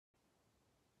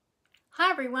Hi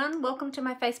everyone, welcome to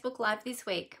my Facebook Live this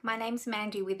week. My name's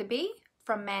Mandy Witherby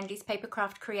from Mandy's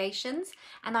Papercraft Creations,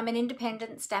 and I'm an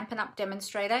independent Stampin' Up!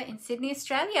 Demonstrator in Sydney,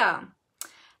 Australia.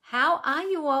 How are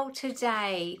you all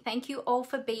today? Thank you all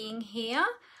for being here.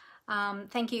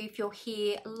 Thank you if you're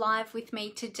here live with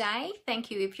me today. Thank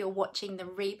you if you're watching the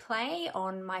replay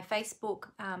on my Facebook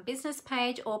business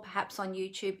page or perhaps on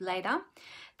YouTube later.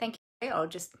 Thank you. Oh,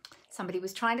 somebody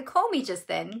was trying to call me just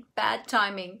then. Bad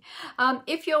timing.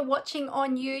 If you're watching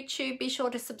on YouTube, be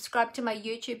sure to subscribe to my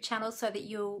YouTube channel so that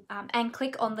you'll and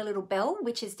click on the little bell,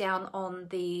 which is down on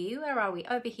the, where are we?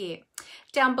 Over here.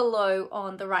 Down below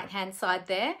on the right hand side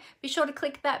there. Be sure to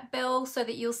click that bell so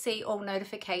that you'll see all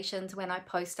notifications when I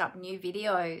post up new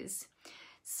videos.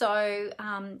 So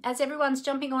as everyone's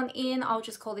jumping on in, I'll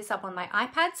just call this up on my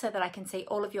iPad so that I can see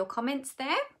all of your comments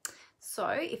there. So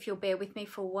if you'll bear with me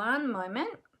for one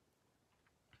moment.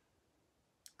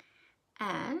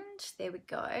 And there we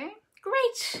go.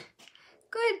 Great.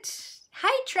 Good.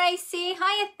 Hey Tracy.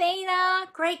 Hi Athena.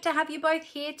 Great to have you both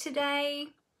here today.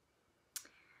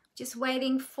 Just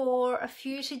waiting for a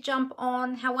few to jump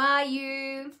on. How are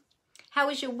you? How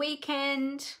was your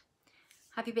weekend?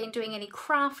 Have you been doing any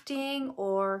crafting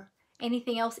or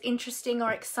anything else interesting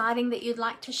or exciting that you'd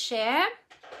like to share?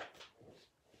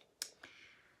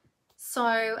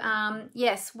 So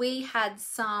yes, we had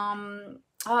some,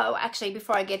 oh actually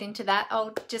before I get into that,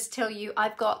 I'll just tell you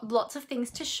I've got lots of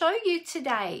things to show you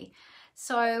today.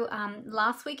 So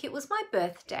last week it was my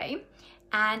birthday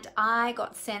and I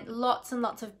got sent lots and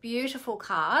lots of beautiful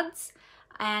cards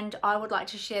and I would like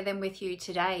to share them with you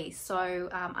today. So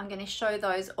I'm going to show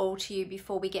those all to you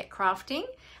before we get crafting,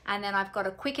 and then I've got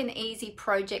a quick and easy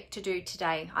project to do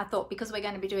today. I thought because we're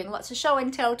going to be doing lots of show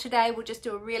and tell today, we'll just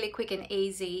do a really quick and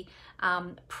easy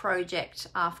project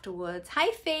afterwards.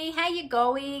 Hey Fee, how you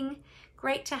going?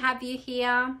 Great to have you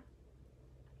here.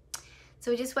 So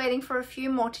we're just waiting for a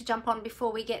few more to jump on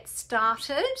before we get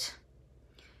started.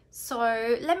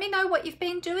 So let me know what you've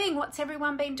been doing. What's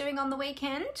everyone been doing on the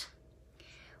weekend?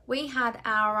 We had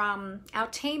our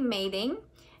team meeting.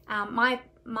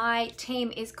 My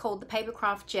team is called the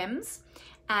Papercraft Gems,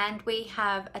 and we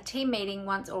have a team meeting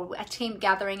once, or a team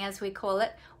gathering as we call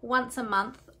it, once a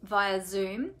month via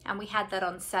Zoom, and we had that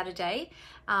on Saturday.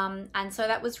 And so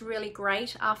that was really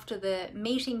great. After the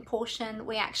meeting portion,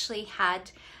 we actually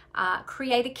had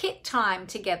create a kit time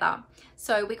together.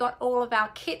 So we got all of our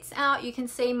kits out. You can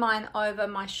see mine over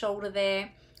my shoulder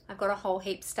there. I've got a whole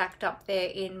heap stacked up there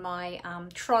in my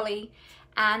trolley,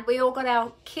 and we all got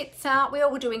our kits out. We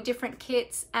all were doing different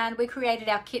kits and we created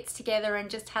our kits together and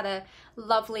just had a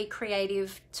lovely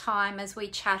creative time as we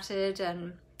chatted,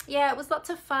 and yeah, it was lots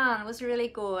of fun. It was really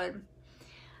good.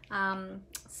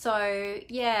 So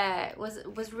yeah, it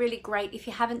was really great. If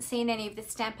you haven't seen any of the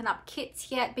Stampin' Up!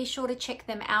 Kits yet, be sure to check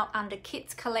them out under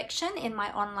Kits Collection in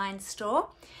my online store.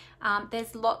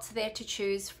 There's lots there to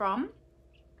choose from.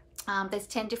 There's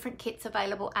 10 different kits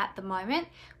available at the moment,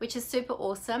 which is super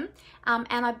awesome.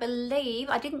 And I believe,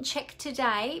 I didn't check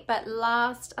today, but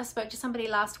I spoke to somebody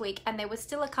last week and there was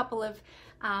still a couple of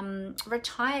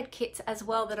retired kits as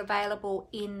well that are available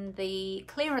in the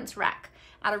clearance rack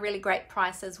at a really great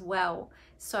price as well.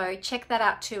 So check that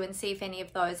out too and see if any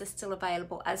of those are still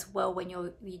available as well when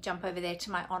you jump over there to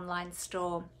my online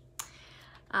store.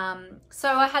 So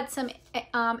I had some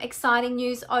exciting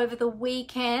news over the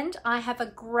weekend. I have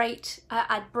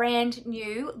a brand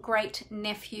new great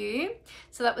nephew.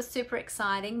 So that was super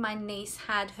exciting. My niece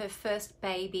had her first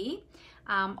baby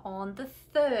on the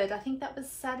 3rd. I think that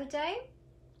was Saturday.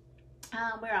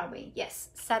 Where are we? Yes,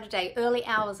 Saturday, early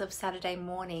hours of Saturday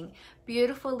morning.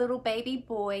 Beautiful little baby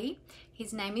boy.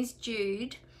 His name is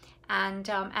Jude. And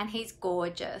he's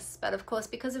gorgeous. But of course,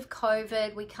 because of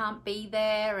COVID, we can't be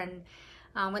there, and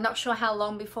we're not sure how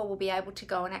long before we'll be able to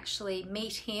go and actually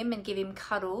meet him and give him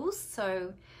cuddles.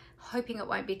 So hoping it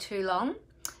won't be too long.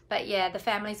 But yeah, the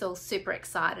family's all super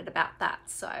excited about that.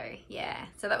 So yeah,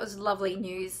 so that was lovely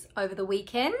news over the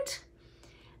weekend.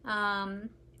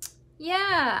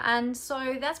 Yeah, and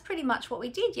so that's pretty much what we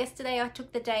did. Yesterday I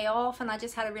took the day off and I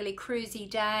just had a really cruisy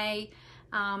day.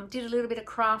 Did a little bit of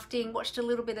crafting, watched a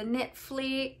little bit of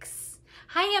Netflix.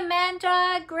 Hey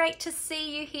Amanda, great to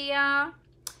see you here.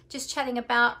 Just chatting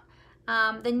about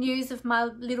the news of my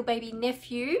little baby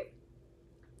nephew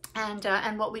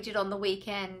and what we did on the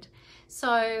weekend.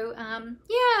 So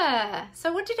yeah,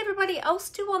 so what did everybody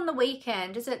else do on the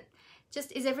weekend? Is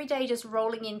every day just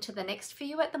rolling into the next for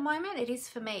you at the moment? It is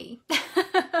for me,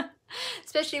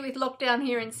 especially with lockdown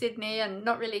here in Sydney and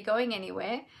not really going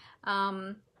anywhere.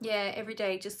 Yeah, every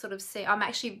day just sort of I've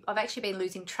actually been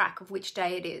losing track of which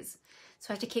day it is. So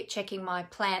I have to keep checking my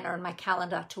planner and my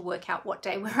calendar to work out what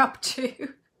day we're up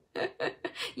to.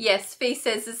 Yes, Fee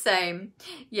says the same.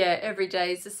 Yeah, every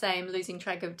day is the same, losing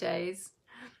track of days.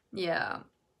 Yeah.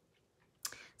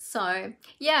 So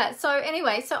yeah, so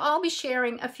anyway, so I'll be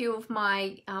sharing a few of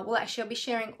my, well actually I'll be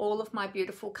sharing all of my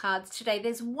beautiful cards today.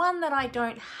 There's one that I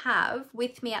don't have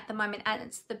with me at the moment, and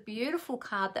it's the beautiful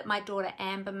card that my daughter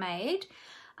Amber made,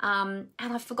 and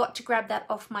I forgot to grab that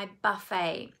off my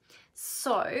buffet.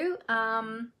 So I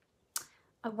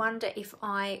wonder if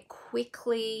I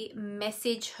quickly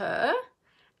message her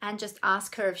and just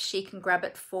ask her if she can grab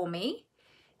it for me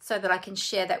so that I can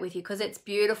share that with you, because it's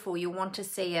beautiful. You'll want to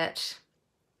see it.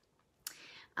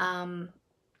 Hang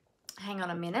on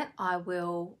a minute. I'm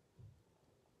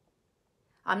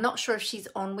not sure if she's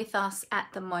on with us at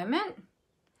the moment.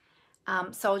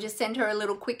 So I'll just send her a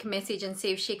little quick message and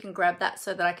see if she can grab that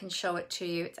so that I can show it to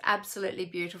you. It's absolutely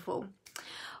beautiful.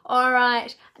 All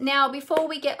right. Now, before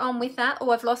we get on with that,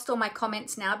 oh, I've lost all my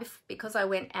comments now because I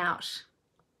went out.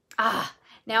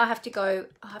 Now I have to go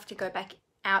back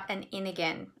out and in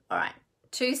again. All right.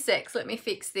 2 secs. Let me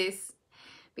fix this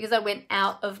because I went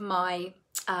out of my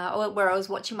where I was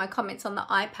watching my comments on the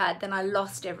iPad, then I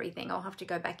lost everything. I'll have to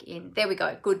go back in. There we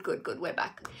go. Good. We're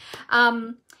back.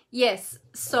 Yes.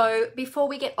 So before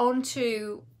we get on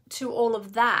to all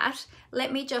of that,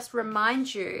 let me just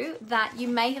remind you that you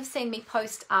may have seen me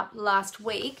post up last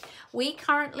week. We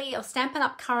currently, or Stampin'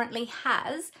 Up! Currently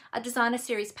has a designer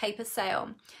series paper sale.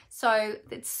 So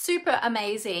it's super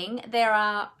amazing. There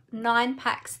are 9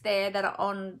 packs there that are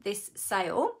on this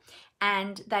sale,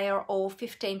 and they are all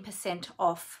 15%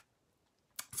 off.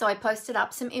 So I posted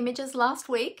up some images last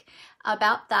week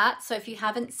about that. So if you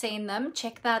haven't seen them,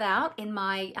 check that out in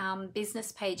my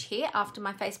business page here after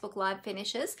my Facebook Live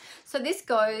finishes. So this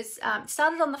goes,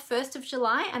 started on the 1st of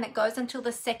July and it goes until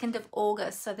the 2nd of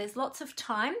August. So there's lots of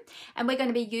time, and we're going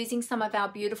to be using some of our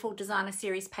beautiful designer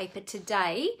series paper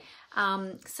today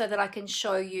so that I can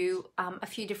show you a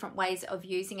few different ways of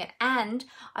using it. And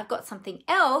I've got something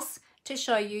else to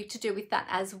show you to do with that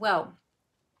as well.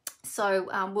 So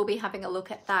we'll be having a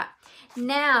look at that.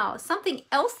 Now, something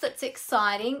else that's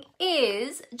exciting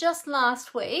is just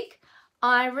last week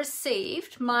I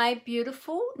received my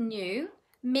beautiful new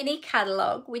mini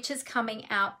catalogue, which is coming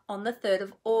out on the 3rd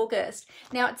of August.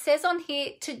 Now it says on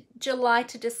here to July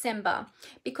to December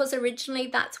because originally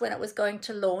that's when it was going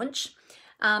to launch.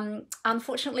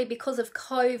 Unfortunately, because of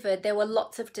COVID, there were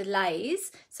lots of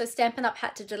delays. So Stampin' Up!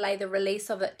 Had to delay the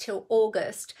release of it till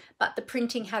August, but the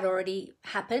printing had already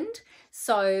happened.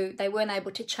 So they weren't able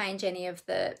to change any of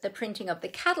the printing of the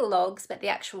catalogues, but the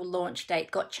actual launch date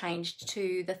got changed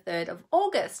to the 3rd of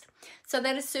August. So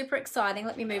that is super exciting.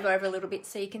 Let me move over a little bit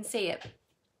so you can see it.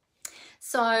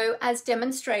 So as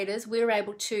demonstrators, we were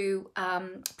able to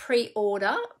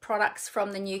pre-order products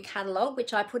from the new catalogue,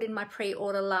 which I put in my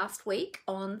pre-order last week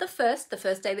on the first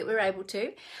day that we were able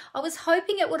to. I was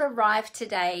hoping it would arrive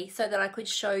today so that I could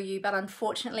show you, but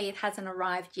unfortunately it hasn't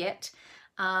arrived yet.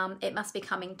 It must be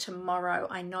coming tomorrow.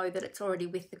 I know that it's already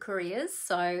with the couriers,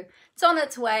 so it's on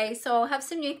its way. So I'll have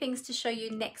some new things to show you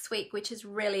next week, which is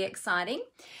really exciting.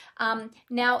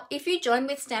 Now, if you join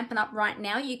with Stampin' Up! Right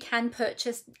now, you can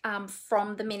purchase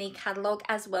from the mini catalogue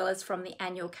as well as from the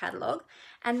annual catalogue.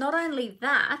 And not only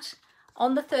that,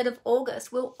 on the 3rd of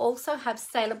August, we'll also have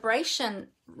Celebration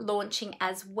launching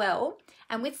as well.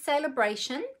 And with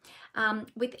Celebration,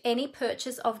 with any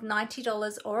purchase of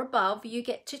 $90 or above, you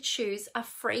get to choose a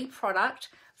free product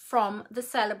from the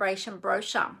Celebration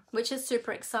brochure, which is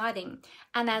super exciting.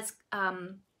 And as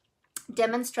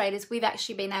demonstrators, we've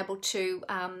actually been able to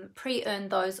pre-earn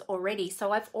those already.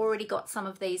 So I've already got some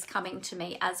of these coming to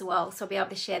me as well. So I'll be able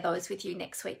to share those with you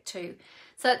next week too.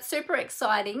 So it's super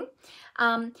exciting.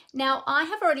 Now I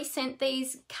have already sent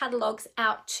these catalogues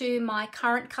out to my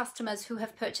current customers who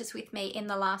have purchased with me in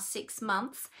the last 6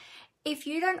 months. If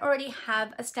you don't already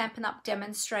have a Stampin' Up!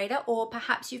 Demonstrator, or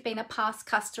perhaps you've been a past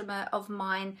customer of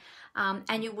mine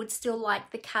and you would still like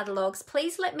the catalogues,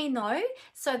 please let me know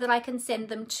so that I can send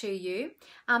them to you.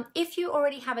 If you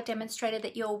already have a demonstrator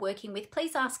that you're working with,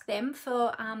 please ask them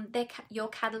for your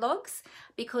catalogues,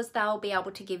 because they'll be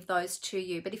able to give those to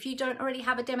you. But if you don't already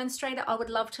have a demonstrator, I would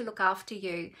love to look after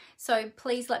you. So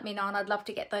please let me know, and I'd love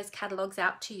to get those catalogues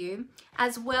out to you,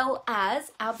 as well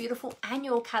as our beautiful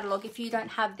annual catalogue if you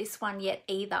don't have this one yet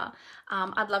either.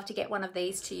 I'd love to get one of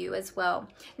these to you as well.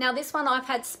 Now this one I've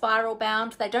had spiral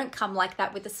bound. They don't come like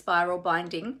that with the spiral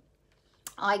binding.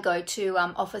 I go to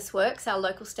Officeworks, our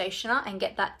local stationer, and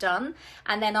get that done.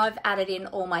 And then I've added in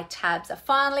all my tabs. I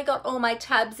finally got all my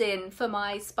tabs in for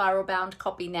my spiral bound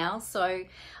copy now. So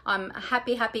I'm a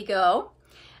happy girl.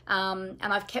 And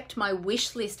I've kept my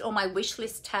wish list, all my wish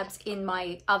list tabs in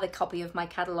my other copy of my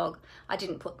catalogue. I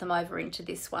didn't put them over into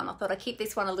this one. I thought I'd keep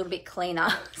this one a little bit cleaner.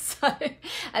 So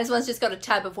this one's just got a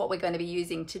tab of what we're going to be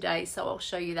using today. So I'll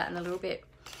show you that in a little bit.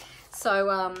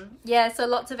 So yeah, so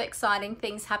lots of exciting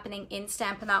things happening in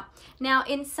Stampin' Up. Now,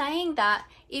 in saying that,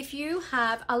 if you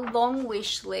have a long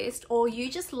wish list or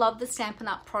you just love the Stampin'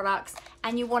 Up products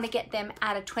and you want to get them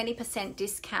at a 20%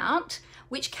 discount,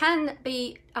 which can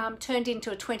be turned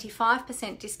into a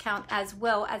 25% discount as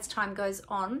well as time goes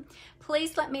on,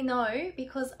 please let me know,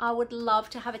 because I would love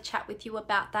to have a chat with you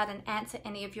about that and answer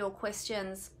any of your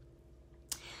questions.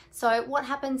 So what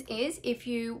happens is, if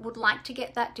you would like to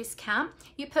get that discount,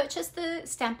 you purchase the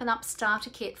Stampin' Up starter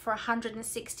kit for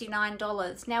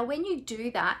 $169. Now, when you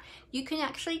do that, you can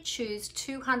actually choose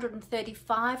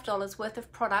 $235 worth of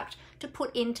product to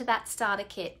put into that starter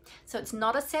kit. So it's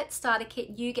not a set starter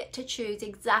kit. You get to choose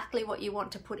exactly what you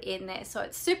want to put in there. So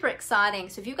it's super exciting.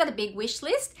 So if you've got a big wish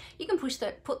list, you can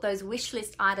put those wish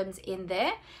list items in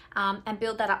there and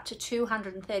build that up to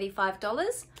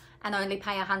 $235. And only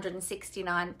pay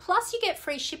 $169. Plus you get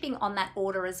free shipping on that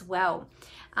order as well.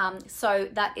 So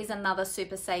that is another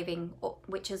super saving,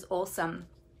 which is awesome.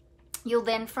 You'll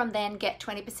then from then get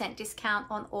 20% discount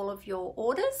on all of your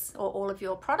orders or all of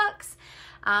your products.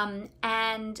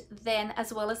 And then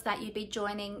as well as that, you'd be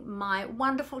joining my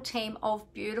wonderful team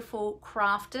of beautiful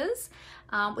crafters.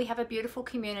 We have a beautiful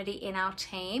community in our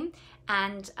team,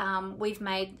 and we've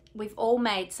all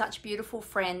made such beautiful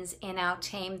friends in our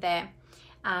team there.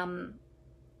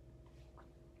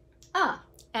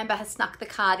 Amber has snuck the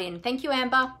card in. Thank you,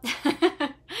 Amber.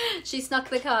 She snuck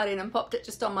the card in and popped it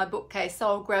just on my bookcase, so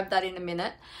I'll grab that in a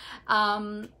minute.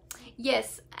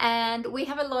 Yes, and we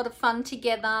have a lot of fun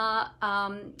together.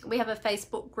 We have a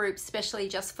Facebook group specially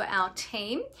just for our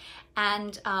team,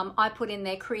 and I put in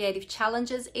their creative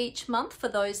challenges each month for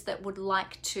those that would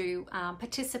like to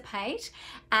participate,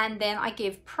 and then I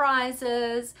give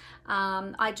prizes.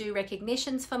 I do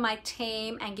recognitions for my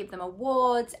team and give them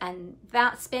awards and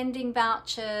spending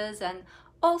vouchers and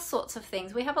all sorts of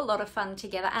things. We have a lot of fun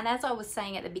together, and as I was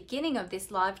saying at the beginning of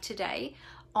this live today,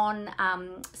 on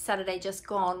Saturday just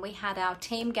gone, we had our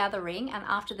team gathering, and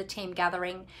after the team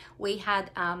gathering we had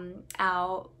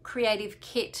our creative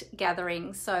kit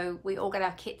gathering. So we all got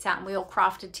our kits out and we all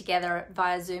crafted together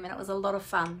via Zoom, and it was a lot of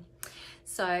fun.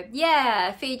 So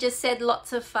yeah, Fee just said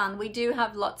lots of fun. We do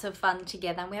have lots of fun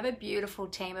together, and we have a beautiful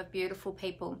team of beautiful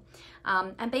people,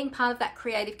 and being part of that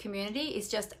creative community is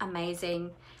just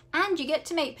amazing. And you get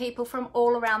to meet people from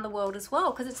all around the world as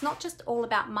well, because it's not just all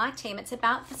about my team, it's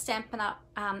about the Stampin' Up,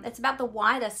 it's about the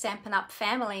wider Stampin' Up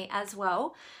family as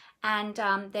well. And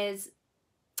there's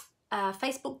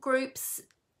Facebook groups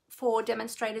for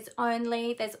demonstrators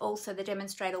only. There's also the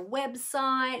demonstrator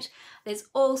website. There's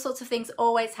all sorts of things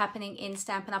always happening in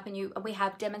Stampin' Up, and we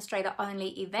have demonstrator only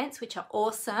events, which are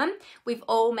awesome. We've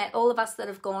all met, all of us that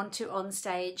have gone to On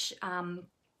Stage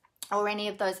or any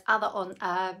of those other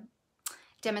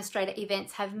demonstrator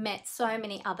events have met so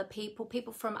many other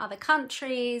people from other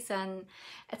countries, and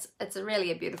it's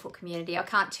really a beautiful community. I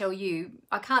can't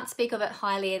speak of it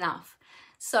highly enough.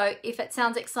 So if it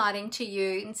sounds exciting to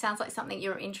you and sounds like something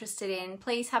you're interested in,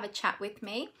 please have a chat with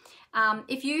me.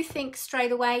 If you think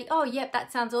straight away, oh yep,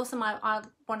 that sounds awesome, I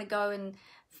want to go and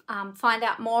find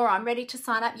out more, I'm ready to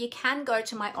sign up, you can go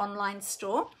to my online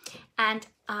store. And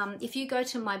if you go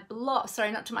to my blog, sorry,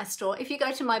 not to my store, if you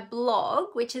go to my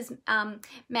blog, which is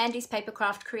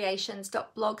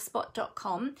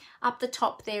mandyspapercraftcreations.blogspot.com, up the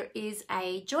top there is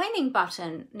a joining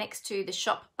button next to the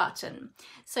shop button.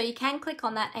 So you can click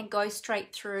on that and go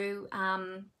straight through.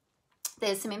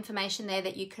 There's some information there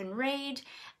that you can read,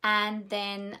 and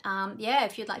then yeah,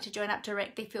 if you'd like to join up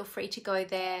directly, feel free to go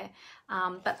there,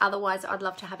 but otherwise I'd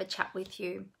love to have a chat with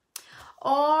you.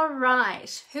 All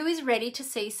right, who is ready to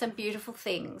see some beautiful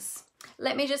things?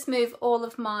 Let me just move all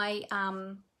of my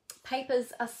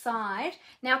papers aside.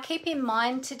 Now keep in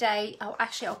mind today,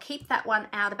 I'll keep that one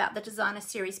out about the designer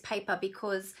series paper,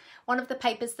 because one of the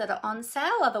papers that are on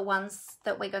sale are the ones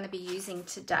that we're going to be using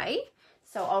today,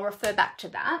 so I'll refer back to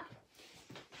that.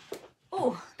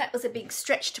 Oh, that was a big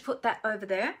stretch to put that over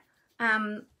there.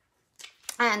 And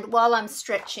while I'm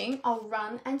stretching, I'll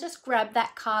run and just grab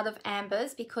that card of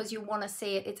Amber's, because you want to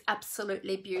see it. It's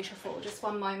absolutely beautiful. Just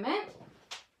one moment.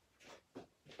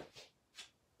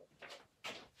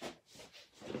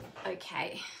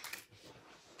 Okay.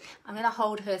 I'm going to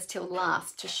hold hers till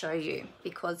last to show you,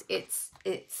 because it's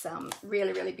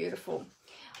really, really beautiful.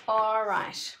 All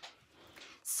right.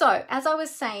 So, as I was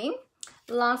saying,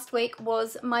 last week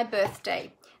was my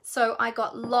birthday, so I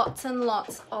got lots and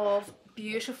lots of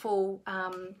beautiful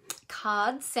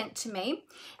cards sent to me.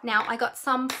 Now, I got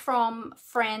some from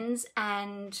friends,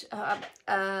 and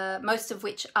most of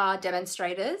which are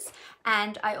demonstrators,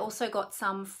 and I also got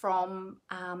some from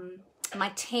my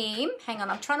team. Hang on,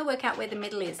 I'm trying to work out where the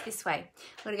middle is. This way.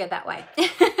 I'm going to go that way.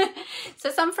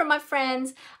 So some from my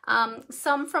friends,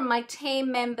 some from my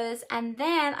team members, and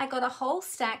then I got a whole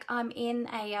stack. I'm in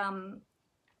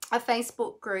a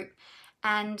Facebook group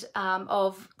and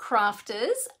of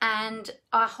crafters, and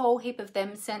a whole heap of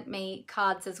them sent me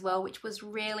cards as well, which was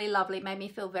really lovely. Made me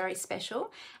feel very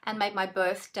special and made my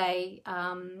birthday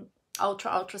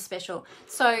ultra special.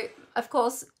 So of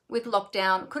course, with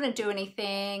lockdown, couldn't do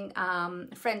anything.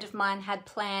 A friend of mine had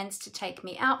plans to take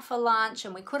me out for lunch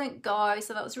and we couldn't go,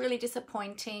 so that was really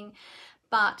disappointing.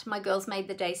 But my girls made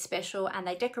the day special and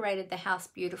they decorated the house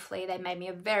beautifully. They made me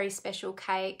a very special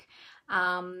cake,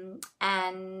 and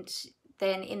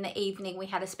then in the evening we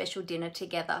had a special dinner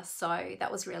together, so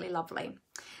that was really lovely.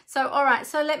 So all right,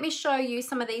 so let me show you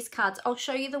some of these cards. I'll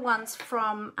show you the ones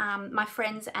from my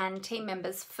friends and team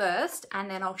members first, and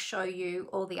then I'll show you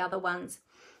all the other ones.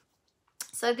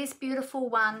 So this beautiful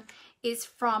one is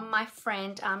from my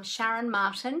friend Sharon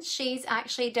Martin. She's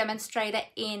actually a demonstrator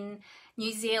in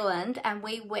New Zealand, and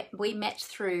we met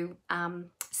through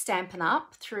Stampin'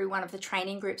 Up, through one of the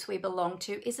training groups we belong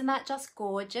to. Isn't that just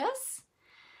gorgeous?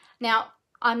 Now,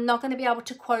 I'm not going to be able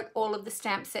to quote all of the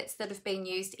stamp sets that have been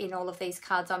used in all of these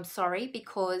cards, I'm sorry,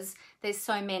 because there's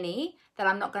so many that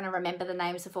I'm not going to remember the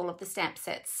names of all of the stamp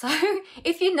sets. So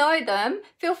if you know them,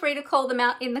 feel free to call them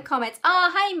out in the comments.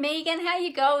 Oh, hey Megan, how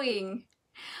you going?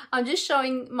 I'm just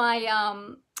showing my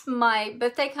my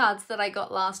birthday cards that I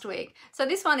got last week. So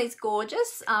this one is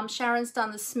gorgeous. Sharon's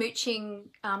done the smooching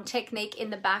technique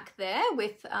in the back there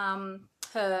with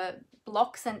her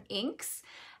blocks and inks.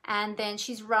 And then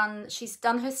she's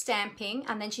done her stamping,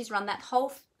 and then she's run that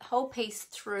whole piece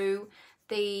through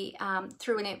the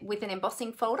with an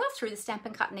embossing folder through the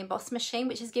Stampin' Cut and Emboss machine,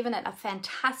 which has given it a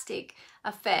fantastic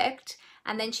effect.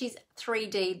 And then she's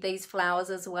 3D'd these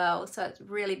flowers as well, so it's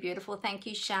really beautiful. Thank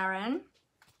you, Sharon.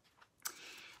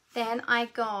 Then I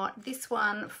got this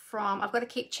one from, I've got to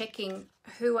keep checking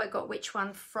who I got which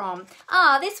one from.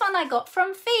 This one I got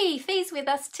from Fee. Fee's with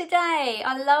us today.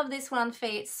 I love this one,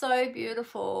 Fee. It's so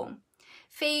beautiful.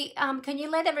 Fee, can you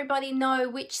let everybody know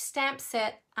which stamp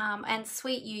set and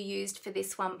suite you used for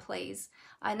this one, please?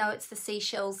 I know it's the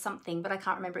seashells something, but I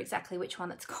can't remember exactly which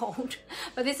one it's called.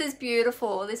 But this is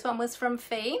beautiful. This one was from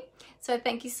Fee. So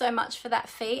thank you so much for that,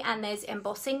 Fee. And there's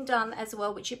embossing done as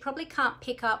well, which you probably can't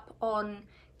pick up on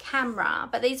camera,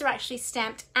 but these are actually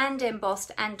stamped and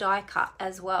embossed and die cut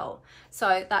as well,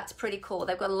 so that's pretty cool.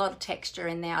 They've got a lot of texture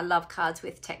in there. I love cards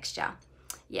with texture.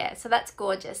 Yeah, so that's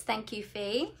gorgeous. Thank you,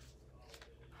 Fee.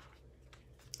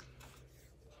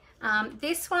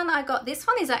 This one I got, this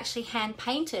one is actually hand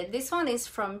painted. This one is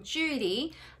from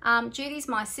Judy. Judy's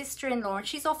my sister-in-law, and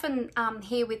she's often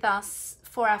here with us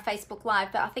for our Facebook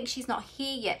Live, but I think she's not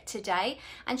here yet today,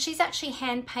 and she's actually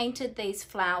hand painted these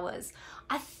flowers.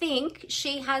 I think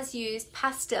she has used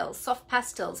pastels, soft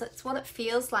pastels. That's what it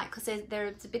feels like, because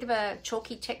there's a bit of a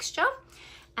chalky texture,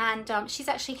 and she's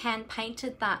actually hand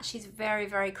painted that. She's very,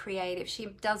 very creative. She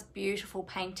does beautiful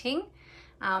painting,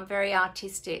 very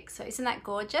artistic. So isn't that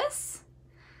gorgeous?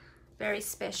 Very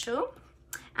special.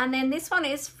 And then this one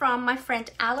is from my friend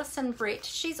Alison Britt.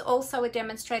 She's also a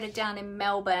demonstrator down in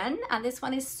Melbourne, and this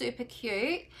one is super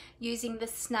cute, using the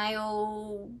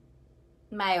snail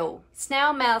mail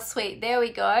suite, there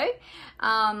we go,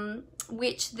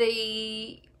 which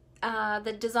the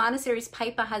designer series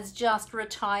paper has just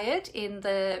retired in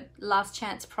the last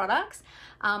chance products.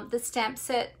 The stamp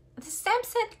set,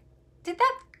 did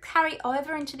that carry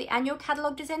over into the annual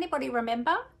catalogue? Does anybody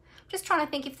remember? I'm just trying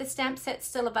to think if the stamp set's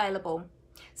still available.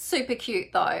 Super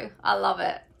cute though, I love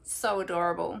it, so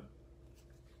adorable.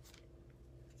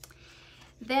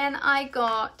 Then I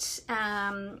got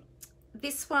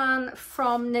this one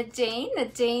from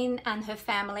Nadine and her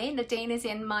family. Nadine is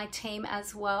in my team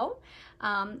as well.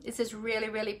 This is really,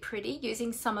 really pretty,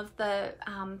 using some of the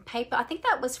paper. I think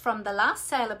that was from the last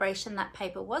celebration, that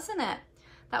paper, wasn't it?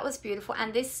 That was beautiful.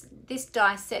 And this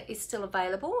die set is still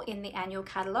available in the annual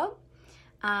catalogue.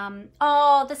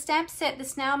 Oh, the stamp set, the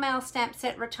snail mail stamp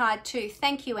set retired too.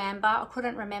 Thank you, Amber. I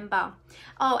couldn't remember.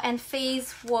 Oh, and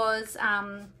Fee's was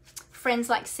Friends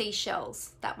Like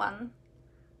Seashells, that one.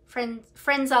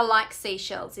 Friends Are Like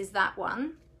Seashells is that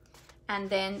one. And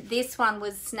then this one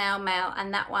was snail mail,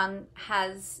 and that one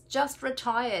has just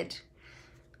retired,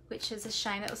 which is a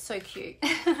shame. It was so cute.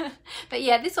 But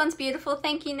yeah, this one's beautiful.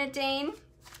 Thank you, Nadine.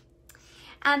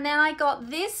 And then I got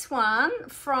this one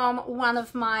from one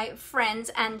of my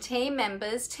friends and team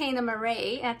members, Tina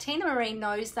Marie. Now, Tina Marie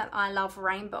knows that I love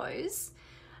rainbows.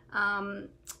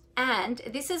 And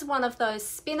this is one of those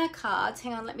spinner cards.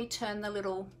 Hang on, let me turn the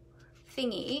little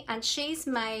thingy. And she's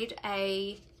made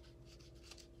a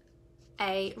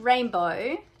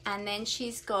rainbow, and then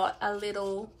she's got a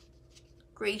little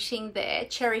greeting there,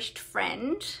 cherished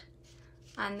friend,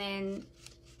 and then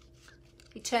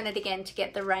you turn it again to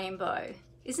get the rainbow.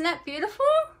 Isn't that beautiful?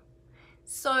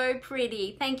 So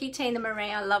pretty. Thank you, Tina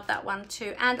Marie. I love that one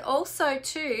too. And also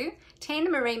too, Tina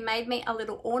Marie made me a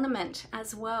little ornament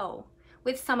as well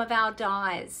with some of our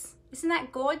dies. Isn't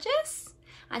that gorgeous?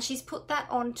 And she's put that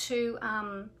onto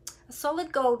a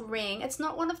solid gold ring. It's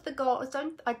not one of the gold,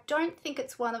 I don't think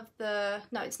it's one of the,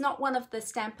 no, it's not one of the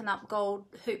Stampin' Up! Gold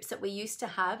hoops that we used to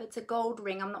have. It's a gold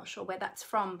ring. I'm not sure where that's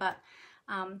from, but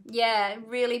yeah,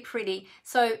 really pretty.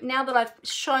 So now that I've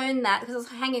shown that, because I was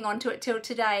hanging on to it till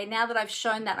today, now that I've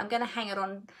shown that, I'm going to hang it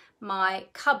on my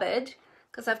cupboard,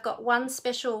 because I've got one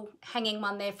special hanging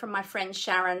one there from my friend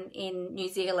Sharon in New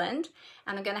Zealand,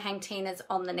 and I'm going to hang Tina's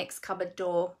on the next cupboard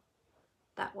door,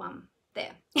 that one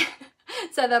there.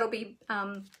 So that'll be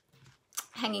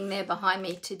hanging there behind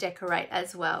me to decorate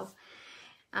as well.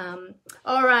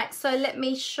 All right, so let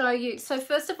me show you. So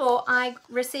first of all, I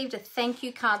received a thank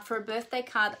you card for a birthday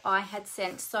card I had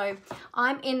sent. So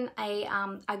I'm in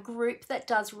a group that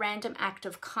does random act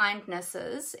of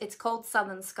kindnesses. It's called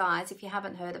Southern Skies, if you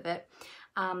haven't heard of it.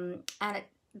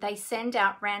 They send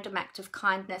out random act of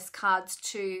kindness cards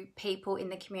to people in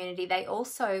the community. They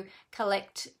also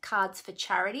collect cards for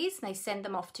charities, and they send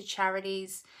them off to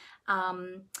charities.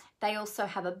 They also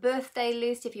have a birthday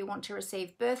list if you want to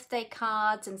receive birthday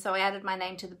cards, and so I added my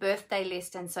name to the birthday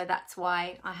list, and so that's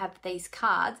why I have these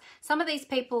cards. Some of these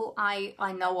people I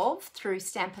know of through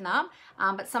Stampin' Up,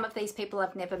 but some of these people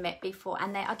I've never met before,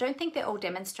 and I don't think they're all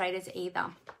demonstrators either.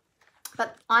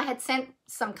 But I had sent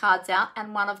some cards out,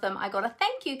 and one of them I got a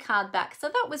thank you card back, so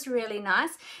that was really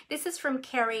nice. This is from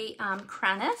Kerry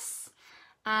Cranis.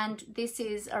 And this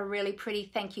is a really pretty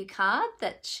thank you card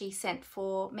that she sent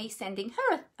for me sending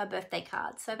her a birthday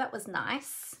card. So that was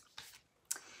nice.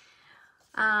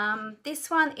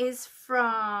 This one is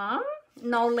from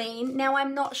Nolene. Now,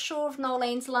 I'm not sure of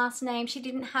Nolene's last name. She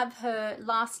didn't have her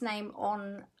last name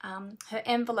on her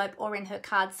envelope or in her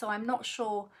card, so I'm not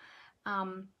sure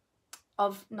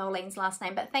of Nolene's last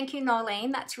name. But thank you,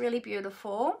 Nolene. That's really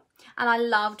beautiful. And I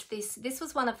loved this. This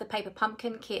was one of the paper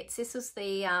pumpkin kits. This was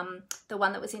the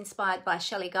one that was inspired by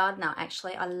Shelley Gardner,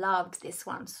 actually. I loved this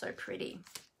one. So pretty.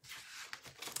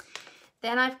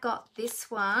 Then I've got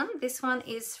this one. This one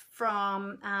is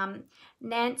from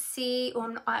Nancy,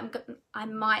 or I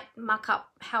might muck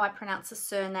up how I pronounce the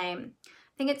surname.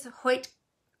 I think it's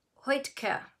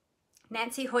Hoytke.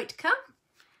 Nancy Hoytke.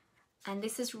 And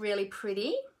this is really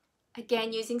pretty.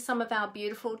 Again, using some of our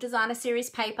beautiful designer series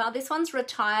paper. This one's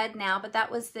retired now, but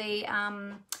that was the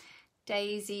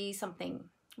Daisy something.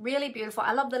 Really beautiful.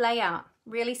 I love the layout.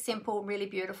 Really simple, really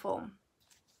beautiful.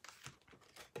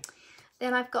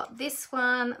 Then I've got this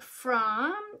one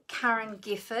from Karen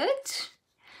Gifford.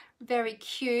 Very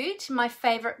cute. My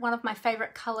favorite, one of my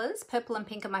favorite colors. Purple and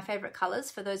pink are my favorite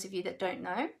colors, for those of you that don't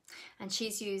know. And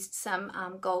she's used some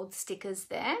gold stickers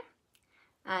there.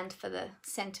 And for the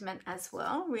sentiment as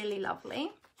well, really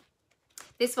lovely.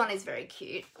 This one is very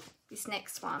cute, this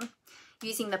next one,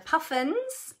 using the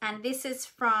puffins, and this is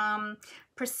from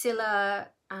Priscilla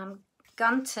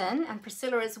Gunton, and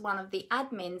Priscilla is one of the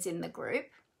admins in the group.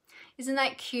 Isn't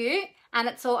that cute? And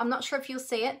it's all, I'm not sure if you'll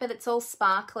see it, but it's all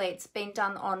sparkly. It's been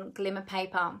done on glimmer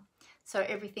paper, so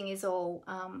everything is all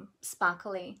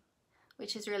sparkly,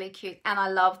 which is really cute. And I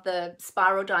love the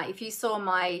spiral die. If you saw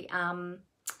my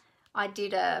I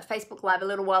did a Facebook Live a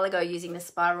little while ago using the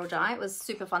spiral die. It was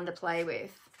super fun to play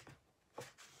with.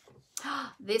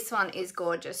 This one is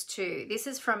gorgeous too. This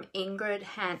is from Ingrid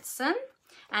Hansen.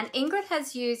 And Ingrid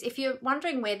has used, if you're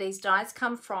wondering where these dies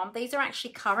come from, these are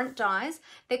actually current dies.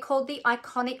 They're called the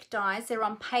Iconic dies. They're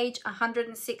on page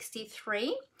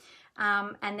 163.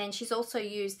 And then she's also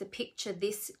used the Picture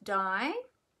This dies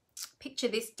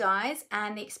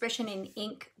and the Expression in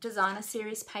Ink designer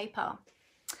series paper.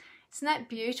 Isn't that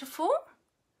beautiful?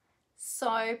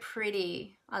 So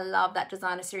pretty. I love that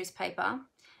designer series paper.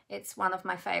 It's one of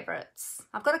my favorites.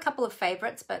 I've got a couple of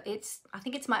favorites, but I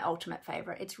think it's my ultimate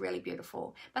favorite. It's really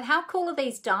beautiful. But how cool are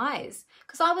these dies?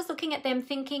 Because I was looking at them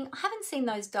thinking, I haven't seen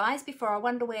those dies before. I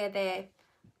wonder where they're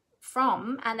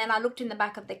from. And then I looked in the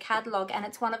back of the catalog, and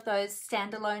it's one of those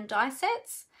standalone die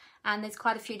sets. And there's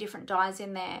quite a few different dies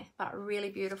in there, but really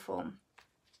beautiful.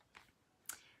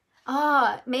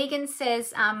 Oh, Megan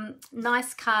says,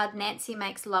 nice card. Nancy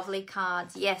makes lovely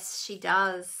cards. Yes, she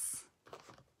does.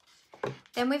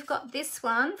 Then we've got this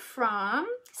one from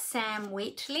Sam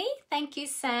Wheatley. Thank you,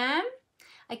 Sam.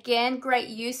 Again, great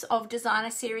use of designer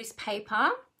series paper,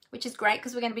 which is great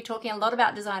because we're going to be talking a lot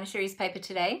about designer series paper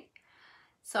today.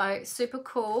 So super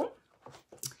cool.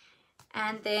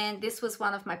 And then this was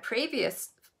one of my previous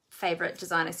favorite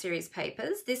designer series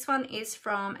papers. This one is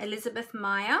from Elizabeth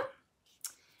Meyer.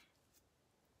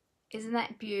 Isn't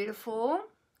that beautiful?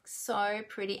 So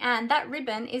pretty. And that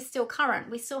ribbon is still current.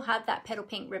 We still have that petal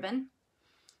pink ribbon.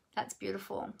 That's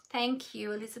beautiful. Thank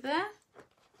you, Elizabeth.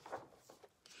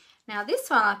 Now this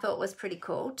one I thought was pretty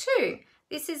cool too.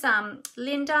 This is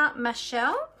Linda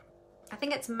Machel. I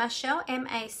think it's Machel,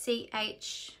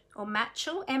 M-A-C-H, or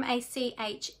Machel,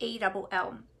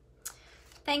 M-A-C-H-E-L-L.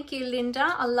 Thank you,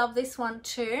 Linda. I love this one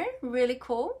too. Really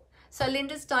cool. So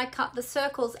Linda's die cut the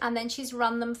circles and then she's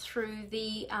run them through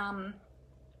the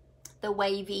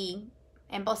wavy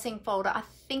embossing folder. I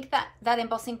think that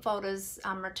embossing folder's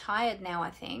retired now, I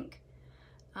think.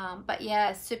 But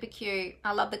yeah, super cute.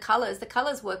 I love the colors. The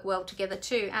colors work well together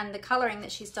too. And the coloring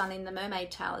that she's done in the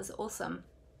mermaid tail is awesome.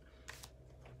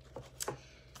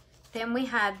 Then we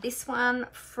have this one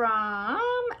from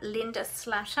Linda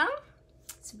Slatter.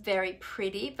 It's very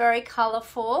pretty, very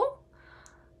colorful.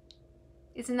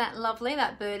 Isn't that lovely?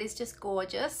 That bird is just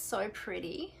gorgeous. So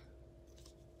pretty.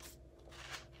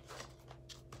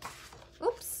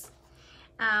 Oops.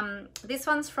 This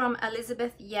one's from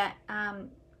Elizabeth Yager,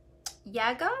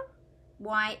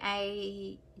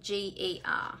 Y-A-G-E-R.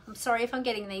 I'm sorry if I'm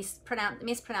getting these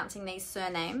mispronouncing these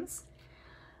surnames.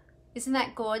 Isn't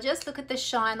that gorgeous? Look at the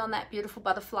shine on that beautiful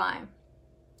butterfly.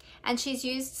 And she's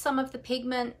used some of the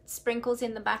pigment sprinkles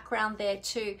in the background there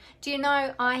too. Do you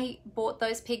know I bought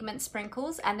those pigment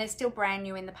sprinkles and they're still brand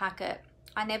new in the packet.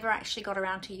 I never actually got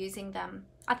around to using them.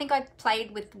 I think I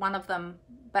played with one of them,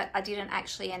 but I didn't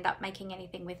actually end up making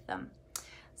anything with them.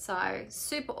 So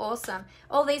super awesome.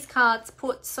 All these cards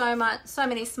put so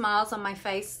many smiles on my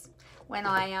face when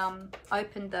I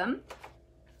opened them.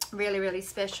 Really, really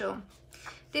special.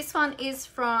 This one is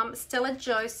from Stella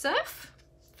Joseph.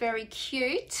 Very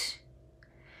cute.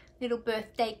 Little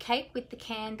birthday cake with the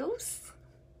candles.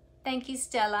 Thank you,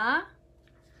 Stella.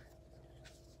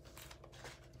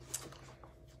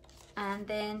 And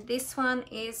then this one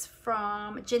is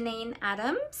from Janine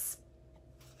Adams.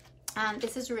 And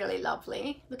this is really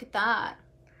lovely. Look at that.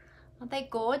 Aren't they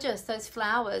gorgeous, those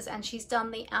flowers? And she's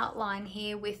done the outline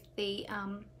here with the,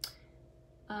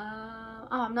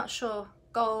 I'm not sure,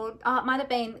 gold, it might have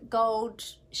been gold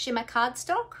shimmer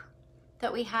cardstock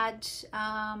that we had.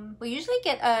 We usually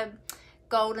get a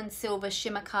gold and silver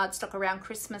shimmer cardstock around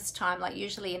Christmas time, like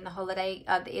usually in the holiday,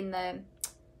 in the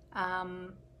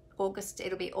August,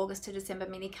 it'll be August to December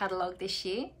mini catalogue this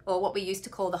year, or what we used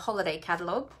to call the holiday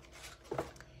catalogue.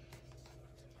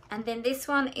 And then this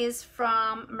one is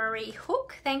from Marie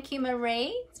Hook. Thank you,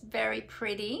 Marie. It's very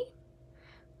pretty.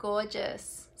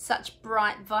 Gorgeous. Such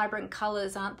bright, vibrant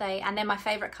colours, aren't they? And they're my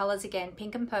favourite colours again,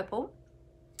 pink and purple.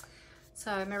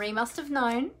 So Marie must have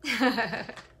known.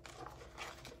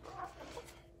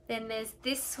 Then there's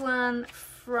this one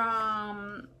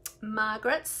from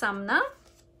Margaret Sumner.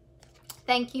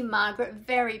 Thank you, Margaret.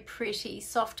 Very pretty,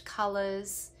 soft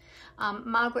colours.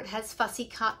 Margaret has fussy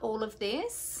cut all of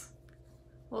this.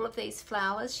 All of these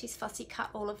flowers, she's fussy cut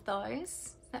all of those.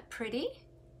 Isn't that pretty?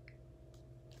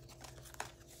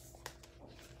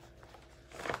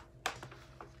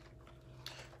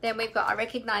 Then we've got, I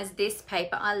recognize this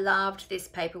paper. I loved this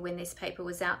paper when this paper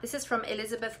was out. This is from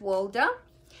Elizabeth Walder.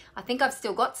 I think I've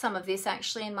still got some of this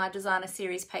actually in my designer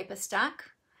series paper stack.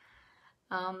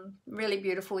 Really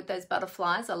beautiful with those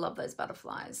butterflies. I love those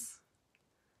butterflies.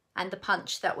 And the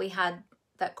punch that we had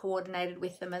that coordinated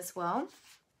with them as well.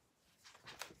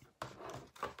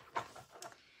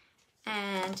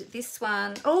 And this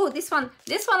one, oh, this one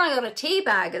I got a tea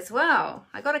bag as well.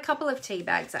 I got a couple of tea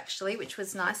bags actually, which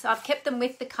was nice. I've kept them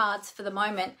with the cards for the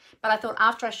moment, but I thought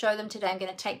after I show them today, I'm going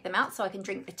to take them out so I can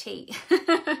drink the tea.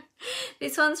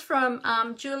 This one's from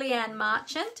Julianne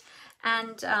Marchant,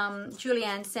 and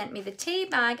Julianne sent me the tea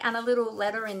bag and a little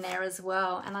letter in there as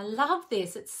well. And I love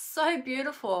this. It's so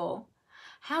beautiful.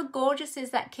 How gorgeous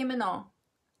is that kimono?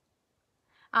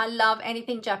 I love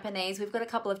anything Japanese. We've got a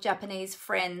couple of Japanese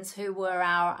friends who were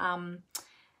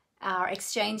our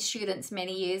exchange students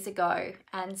many years ago.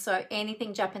 And so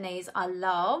anything Japanese I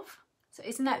love. So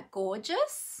isn't that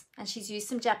gorgeous? And she's used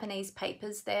some Japanese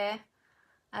papers there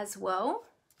as well.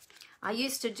 I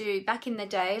used to do, back in the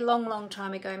day, long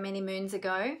time ago, many moons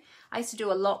ago, I used to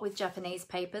do a lot with Japanese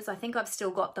papers. I think I've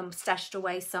still got them stashed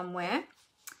away somewhere.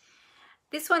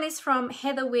 This one is from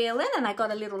Heather Whelan, and I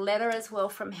got a little letter as well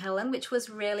from Helen, which was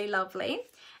really lovely.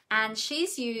 And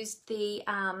she's used the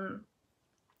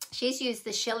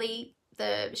Shelley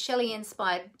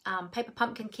inspired paper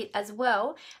pumpkin kit as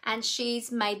well, and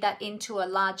she's made that into a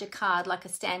larger card, like a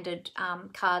standard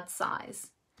card size.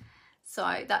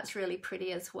 So that's really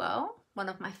pretty as well. One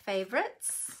of my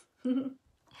favorites.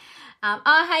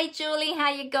 Oh, hey Julie,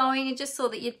 how you going? I just saw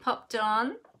that you'd popped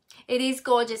on. It is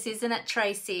gorgeous, isn't it,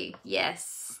 Tracy?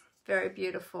 Yes, very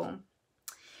beautiful.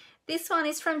 This one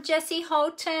is from Jessie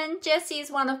Holton. Jessie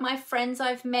is one of my friends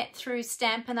I've met through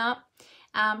Stampin' Up.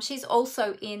 She's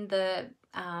also in the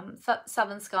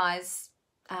Southern Skies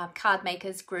card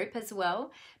makers group as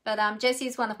well. But Jessie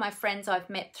is one of my friends I've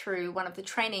met through one of the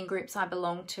training groups I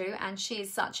belong to, and she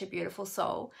is such a beautiful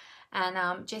soul.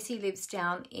 And Jessie lives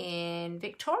down in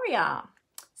Victoria.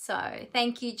 So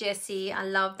thank you, Jessie. I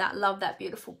love that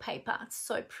beautiful paper. It's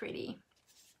so pretty.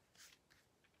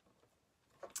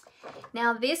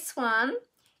 Now this one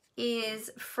is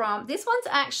from, this one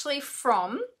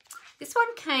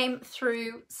came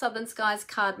through Southern Skies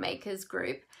Card Makers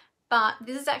group, but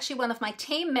this is actually one of my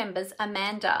team members,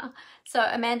 Amanda. So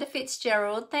Amanda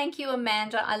Fitzgerald, thank you,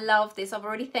 Amanda. I love this. I've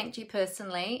already thanked you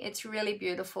personally. It's really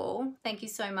beautiful. Thank you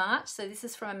so much. So this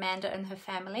is from Amanda and her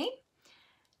family.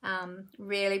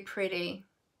 Really pretty.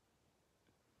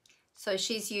 So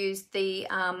she's used the,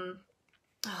 oh,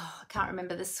 I can't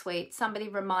remember the sweet. Somebody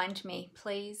remind me,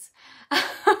 please.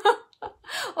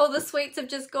 All the sweets have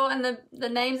just gone, the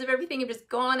names of everything have just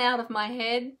gone out of my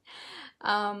head.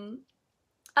 Oh,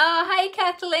 hey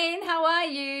Kathleen, how are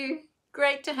you?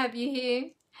 Great to have you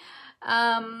here.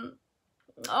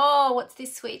 Oh, what's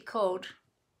this sweet called?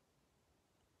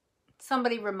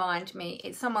 Somebody remind me.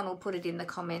 Someone will put it in the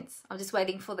comments. I'm just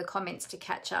waiting for the comments to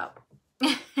catch up.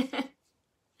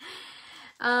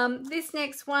 This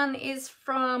next one is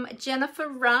from Jennifer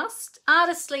Rust.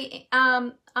 Artistically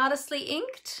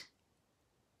inked.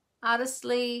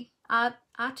 Artistically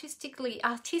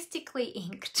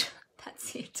inked.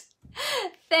 That's it.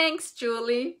 Thanks,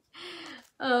 Julie.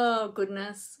 Oh,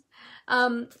 goodness.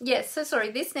 Yes, so sorry.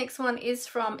 This next one is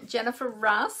from Jennifer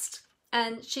Rust.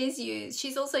 And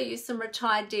she's also used some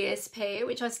retired DSP,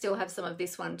 which I still have some of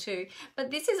this one too.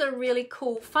 But this is a really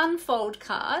cool fun fold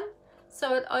card.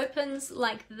 So it opens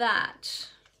like that.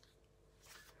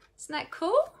 Isn't that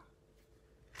cool?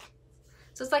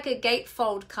 So it's like a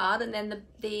gatefold card, and then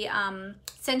the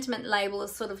sentiment label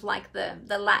is sort of like the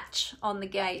latch on the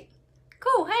gate.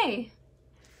 Cool, hey?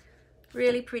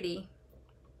 Really pretty.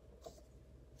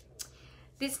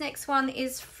 This next one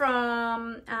is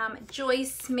from Joy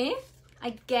Smith.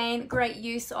 Again, great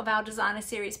use of our designer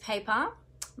series paper.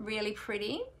 Really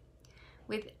pretty.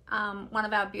 With one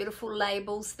of our beautiful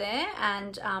labels there,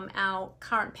 and our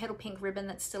current petal pink ribbon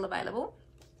that's still available.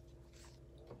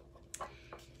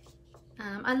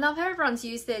 I love how everyone's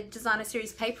used their designer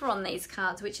series paper on these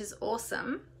cards, which is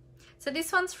awesome. So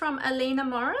this one's from Alina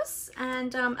Morris,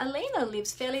 and Alina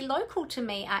lives fairly local to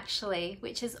me actually,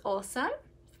 which is awesome.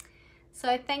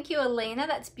 So thank you, Alina,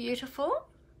 that's beautiful.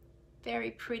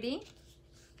 Very pretty.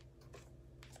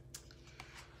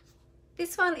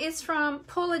 This one is from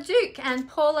Paula Duke, and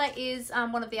Paula is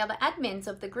one of the other admins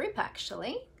of the group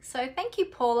actually. So thank you,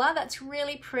 Paula, that's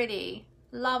really pretty.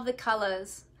 Love the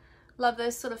colors. Love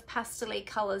those sort of pastel-y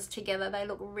colors together. They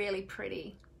look really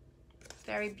pretty.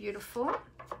 Very beautiful.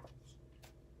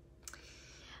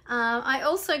 I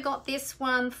also got this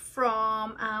one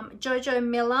from Jojo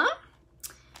Miller.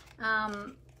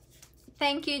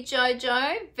 Thank you,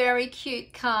 Jojo. Very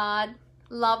cute card.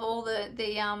 Love all the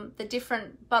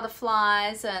different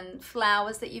butterflies and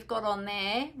flowers that you've got on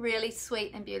there. Really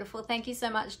sweet and beautiful. Thank you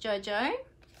so much, Jojo.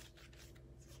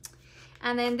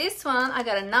 And then this one, I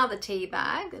got another tea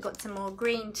bag. I got some more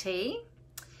green tea.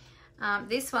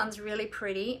 This one's really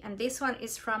pretty, and this one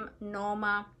is from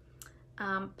Norma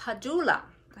Padula.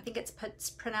 I think it's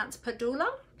pronounced Padula,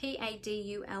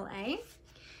 P-A-D-U-L-A.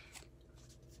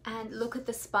 And look at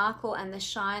the sparkle and the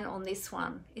shine on this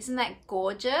one. Isn't that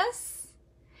gorgeous?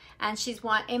 And she's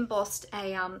white embossed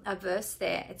a verse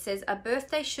there. It says, "A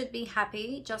birthday should be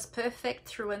happy, just perfect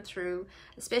through and through,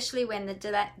 especially when the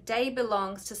day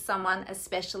belongs to someone as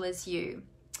special as you."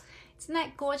 Isn't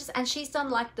that gorgeous? And she's done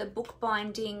like the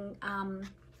bookbinding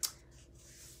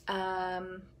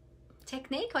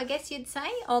technique, I guess you'd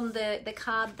say, on the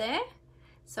card there.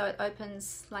 So it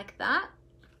opens like that.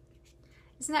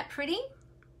 Isn't that pretty?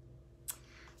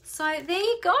 So there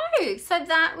you go. So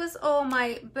that was all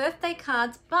my birthday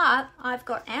cards, but I've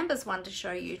got Amber's one to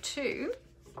show you too.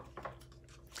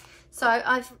 So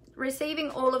receiving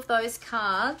all of those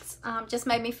cards just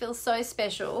made me feel so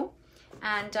special,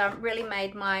 and really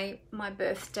made my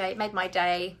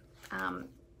day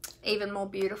even more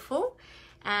beautiful.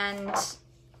 And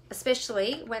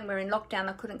especially when we're in lockdown,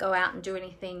 I couldn't go out and do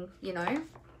anything, you know,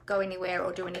 go anywhere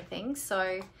or do anything.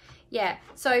 So yeah,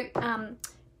 so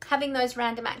having those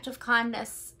random act of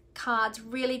kindness cards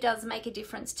really does make a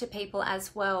difference to people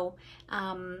as well.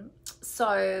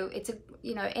 So it's a,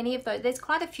 you know, any of those, there's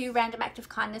quite a few random act of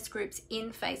kindness groups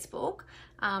in Facebook.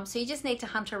 So you just need to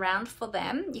hunt around for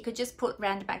them. You could just put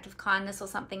random act of kindness or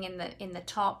something in the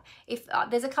top. If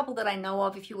there's a couple that I know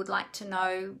of, if you would like to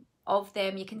know of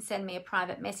them, you can send me a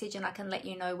private message and I can let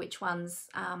you know which ones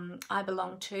I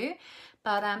belong to.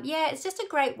 But yeah, it's just a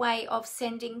great way of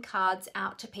sending cards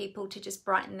out to people to just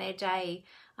brighten their day.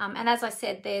 And as I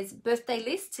said, there's birthday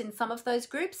lists in some of those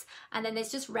groups, and then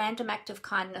there's just random act of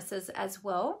kindnesses as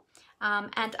well,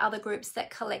 and other groups that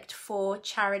collect for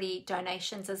charity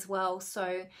donations as well.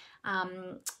 So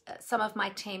some of my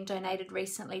team donated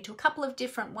recently to a couple of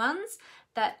different ones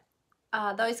that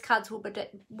those cards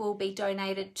will be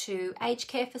donated to aged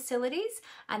care facilities.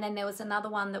 And then there was another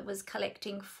one that was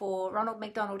collecting for Ronald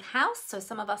McDonald House. So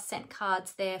some of us sent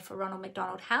cards there for Ronald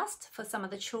McDonald House for some of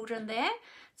the children there,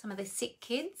 some of the sick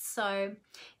kids. So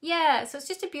yeah, so it's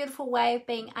just a beautiful way of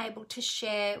being able to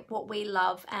share what we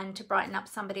love and to brighten up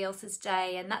somebody else's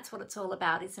day. And that's what it's all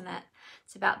about, isn't it?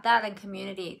 It's about that and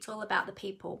community. It's all about the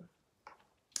people.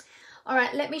 All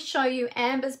right, let me show you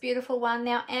Amber's beautiful one.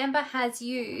 Now, Amber has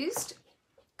used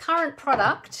current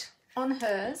product on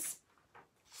hers,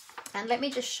 and let me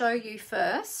just show you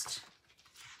first.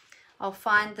 I'll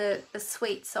find the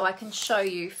suite so I can show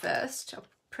you first. I'll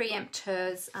preempt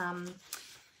hers.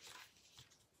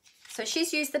 So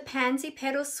she's used the Pansy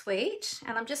Petal Suite,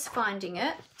 and I'm just finding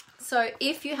it. So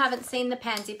if you haven't seen the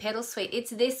Pansy Petal Suite,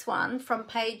 it's this one from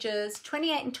pages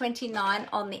 28 and 29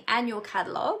 on the annual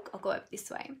catalogue. I'll go over this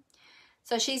way.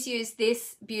 So she's used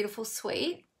this beautiful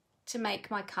suite to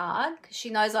make my card, because she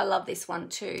knows I love this one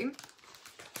too.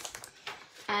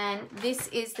 And this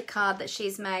is the card that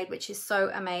she's made, which is so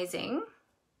amazing.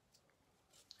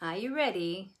 Are you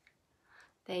ready?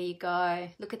 There you go.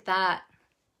 Look at that.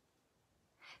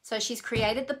 So she's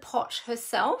created the pot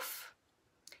herself.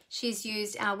 She's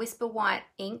used our Whisper White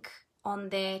ink on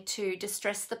there to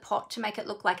distress the pot to make it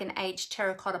look like an aged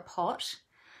terracotta pot.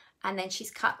 And then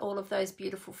she's cut all of those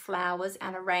beautiful flowers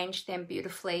and arranged them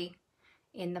beautifully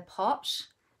in the pot.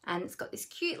 And it's got this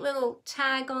cute little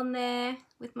tag on there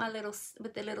with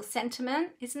the little sentiment.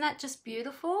 Isn't that just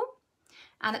beautiful?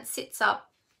 And it sits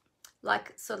up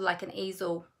like sort of like an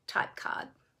easel type card.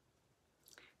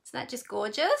 Isn't that just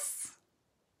gorgeous?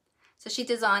 So she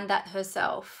designed that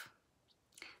herself.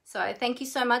 So thank you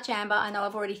so much, Amber. I know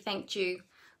I've already thanked you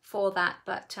for that,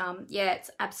 but yeah,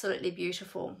 it's absolutely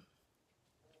beautiful.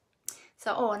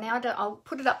 So, oh, now I'll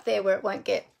put it up there where it won't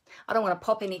get, I don't want to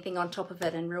pop anything on top of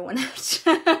it and ruin it.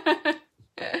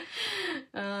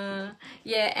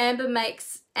 Yeah, Amber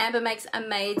makes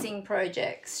amazing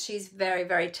projects. She's very,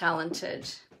 very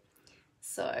talented.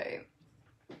 So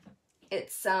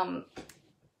it's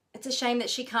a shame that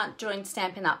she can't join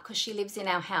Stampin' Up because she lives in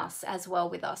our house as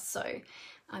well with us. So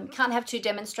can't have two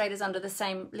demonstrators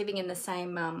living in the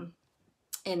same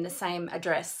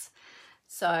address.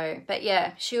 So, but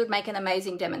yeah, she would make an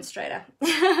amazing demonstrator.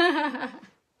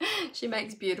 She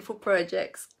makes beautiful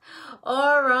projects.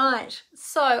 All right.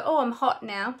 So, oh, I'm hot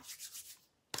now.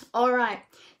 All right.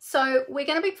 So we're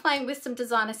going to be playing with some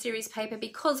designer series paper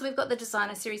because we've got the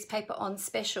designer series paper on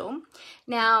special.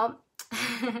 Now,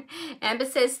 Amber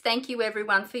says, thank you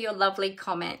everyone for your lovely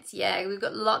comments. Yeah, we've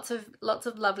got lots of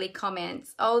lovely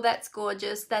comments. Oh, that's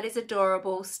gorgeous. That is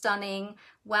adorable. Stunning.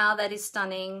 Wow, that is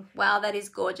stunning. Wow, that is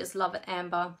gorgeous. Love it,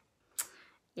 Amber.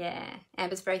 Yeah,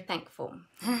 Amber's very thankful.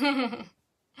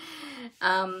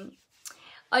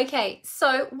 Okay,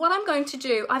 so what I'm going to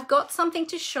do, I've got something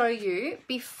to show you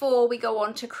before we go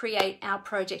on to create our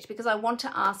project because I want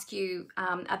to ask you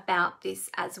about this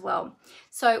as well.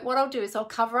 So what I'll do is I'll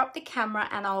cover up the camera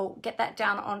and I'll get that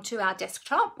down onto our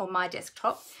desktop or my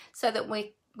desktop so that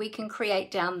we can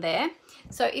create down there.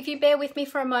 So if you bear with me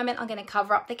for a moment, I'm going to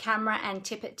cover up the camera and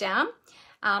tip it down.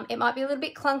 It might be a little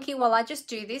bit clunky while I just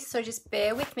do this, so just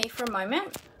bear with me for a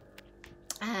moment.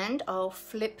 And I'll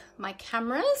flip my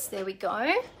cameras. There we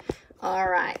go. All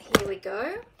right, here we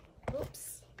go.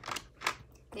 Oops.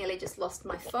 Nearly just lost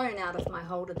my phone out of my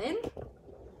holder then.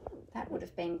 That would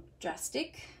have been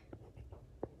drastic.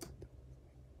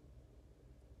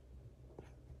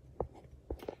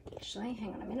 Actually,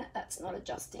 hang on a minute. That's not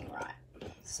adjusting right.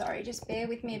 Sorry, just bear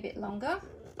with me a bit longer.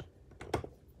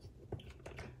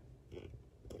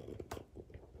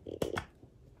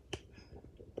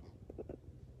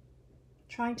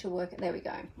 trying to work it. There we go.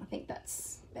 I think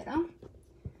that's better.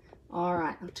 All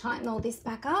right, I'll tighten all this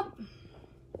back up.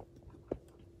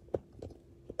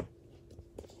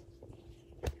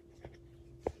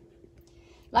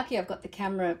 Lucky I've got the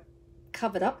camera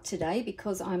covered up today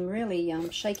because I'm really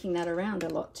shaking that around a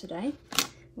lot today.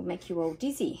 Will make you all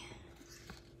dizzy.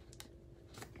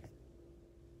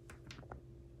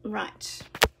 Right,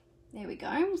 there we go.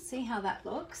 We'll see how that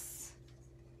looks.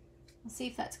 I'll see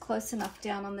if that's close enough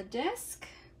down on the desk.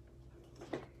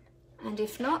 And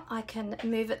if not, I can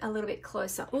move it a little bit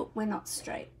closer. Oh, we're not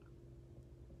straight.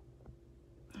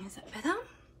 Is that better?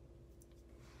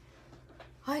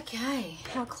 Okay,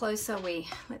 how close are we?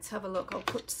 Let's have a look. I'll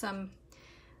put some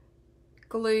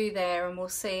glue there and we'll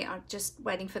see. I'm just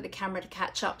waiting for the camera to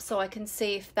catch up so I can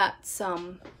see if that's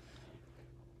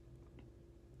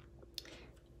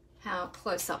how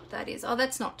close up that is. Oh,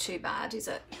 that's not too bad, is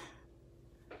it?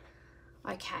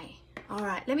 Okay, all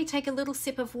right, let me take a little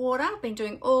sip of water. I've been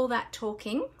doing all that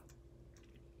talking.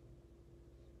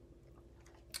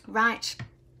 Right.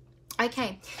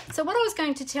 Okay, so what I was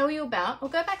going to tell you about, I'll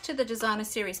go back to the designer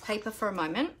series paper for a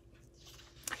moment.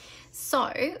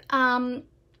 So,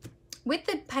 with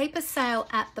the paper sale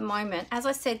at the moment, as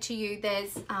I said to you,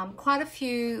 there's quite a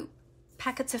few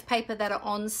packets of paper that are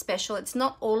on special. It's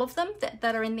not all of them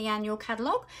that are in the annual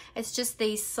catalogue. It's just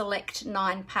these select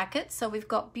 9 packets. So we've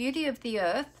got Beauty of the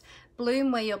Earth,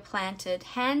 Bloom Where You're Planted,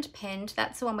 Hand Penned,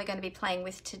 that's the one we're going to be playing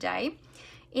with today,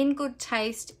 In Good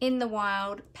Taste, In the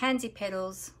Wild, Pansy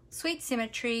Petals, Sweet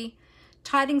Symmetry,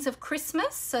 Tidings of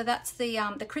Christmas, so that's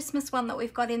the Christmas one that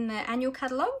we've got in the annual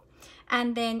catalogue,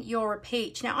 and then You're a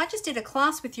Peach. Now I just did a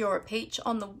class with You're a Peach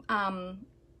on the,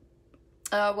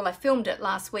 well, I filmed it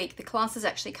last week. The class is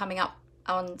actually coming up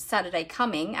on Saturday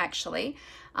coming, actually.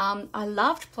 I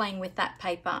loved playing with that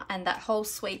paper and that whole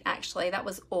suite, actually. That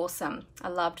was awesome. I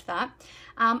loved that.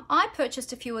 I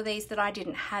purchased a few of these that I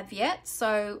didn't have yet,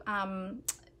 so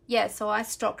yeah, so I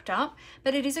stocked up,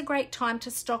 but it is a great time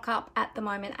to stock up at the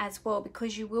moment as well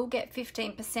because you will get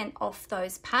 15% off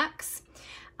those packs.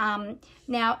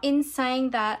 Now, in saying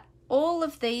that, all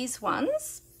of these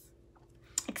ones,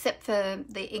 except for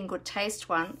the In Good Taste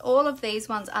one, all of these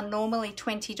ones are normally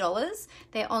 $20.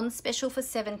 They're on special for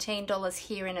 $17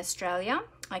 here in Australia.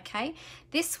 Okay,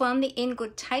 this one, the In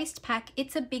Good Taste pack,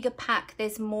 it's a bigger pack.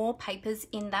 There's more papers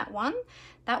in that one.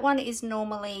 That one is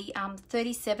normally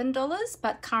 $37,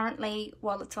 but currently,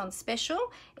 while it's on special,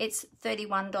 it's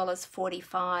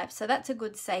 $31.45. So that's a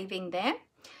good saving there.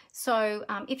 So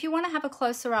if you want to have a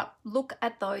closer up look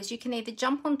at those, you can either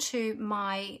jump onto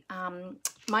my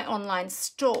my online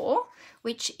store,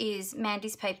 which is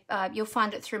Mandy's Paper. You'll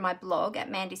find it through my blog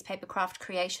at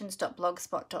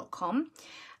mandyspapercraftcreations.blogspot.com.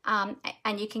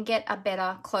 And you can get a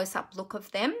better close-up look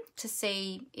of them to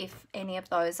see if any of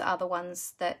those are the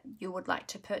ones that you would like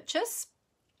to purchase.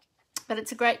 But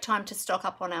it's a great time to stock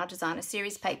up on our designer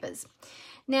series papers.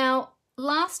 Now,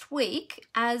 last week,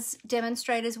 as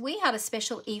demonstrators, we had a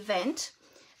special event,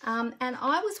 and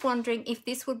I was wondering if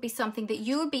this would be something that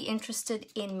you would be interested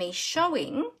in me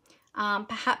showing.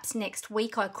 Perhaps next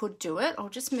week I could do it. I'll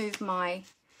just move my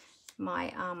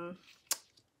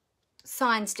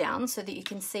signs down so that you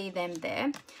can see them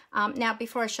there. Now,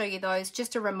 before I show you those,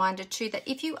 just a reminder too that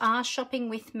if you are shopping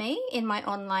with me in my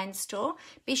online store,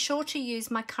 be sure to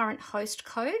use my current host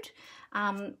code.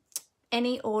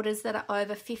 Any orders that are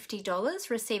over $50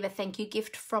 receive a thank you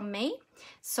gift from me.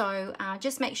 So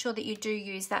just make sure that you do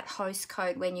use that host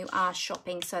code when you are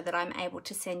shopping so that I'm able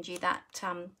to send you that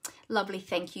lovely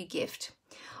thank you gift.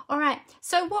 All right,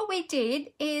 so what we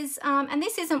did is, and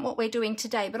this isn't what we're doing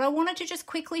today, but I wanted to just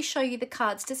quickly show you the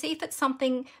cards to see if it's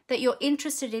something that you're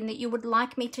interested in that you would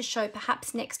like me to show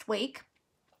perhaps next week.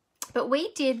 But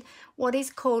we did what is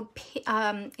called,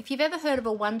 if you've ever heard of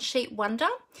a one-sheet wonder,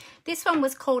 this one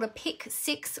was called a Pick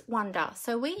 6 Wonder.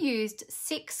 So we used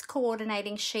 6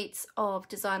 coordinating sheets of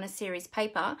designer series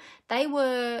paper. They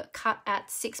were cut at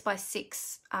 6 by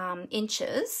 6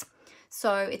 inches.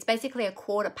 So it's basically a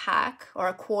quarter pack or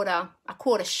a quarter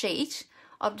sheet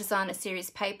of designer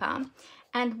series paper.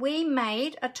 And we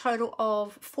made a total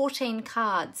of 14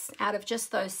 cards out of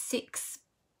just those 6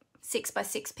 by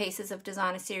 6 pieces of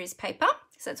designer series paper.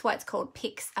 So that's why it's called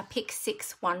a Pick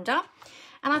 6 Wonder.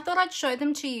 And I thought I'd show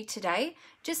them to you today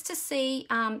just to see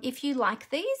if you like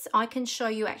these. I can show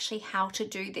you actually how to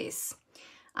do this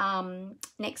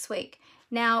next week.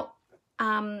 Now,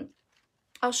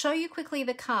 I'll show you quickly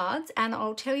the cards and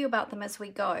I'll tell you about them as we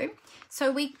go.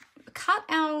 So we cut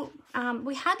our,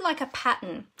 we had like a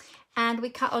pattern, And we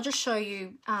cut, I'll just show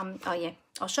you, oh yeah,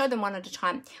 I'll show them one at a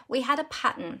time. We had a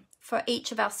pattern for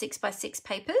each of our 6x6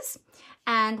 papers,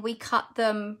 and we cut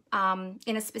them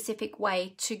in a specific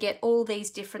way to get all these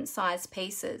different size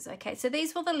pieces. Okay, so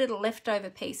these were the little leftover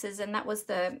pieces, and that was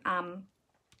the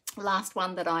last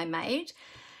one that I made.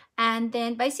 And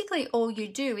then basically all you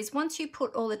do is once you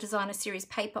put all the designer series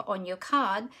paper on your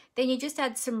card, then you just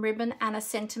add some ribbon and a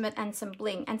sentiment and some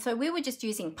bling. And so we were just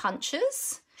using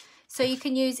punches. So you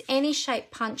can use any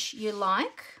shape punch you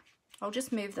like. I'll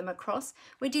just move them across.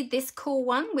 We did this cool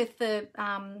one with the,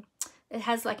 it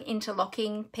has like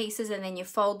interlocking pieces, and then you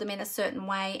fold them in a certain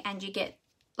way and you get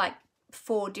like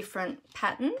 4 different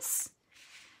patterns.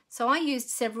 So I used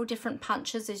several different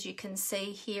punches, as you can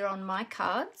see here on my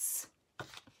cards.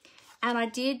 And I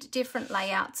did different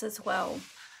layouts as well.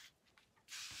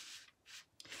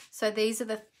 So these are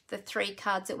the 3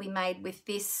 cards that we made with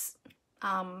this,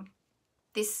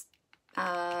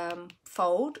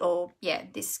 fold, or yeah,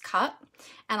 this cut.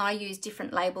 And I used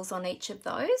different labels on each of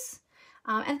those.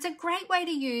 And it's a great way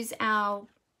to use our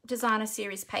designer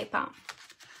series paper.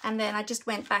 And then I just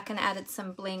went back and added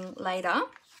some bling later.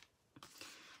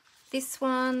 This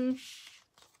one,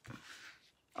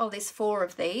 oh, there's 4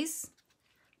 of these.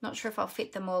 Not sure if I'll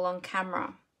fit them all on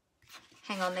camera.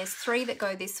 Hang on, there's 3 that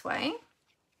go this way.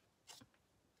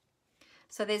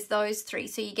 So there's those 3.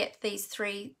 So you get these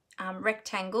 3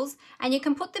 rectangles, and you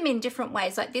can put them in different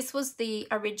ways. Like this was the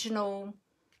original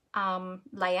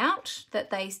layout that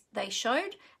they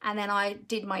showed, and then I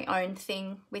did my own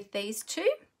thing with these 2.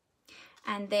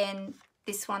 And then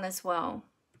this one as well.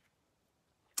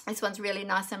 This one's really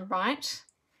nice and bright.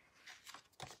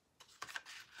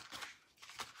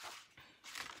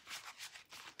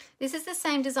 This is the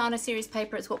same designer series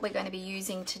paper as what we're going to be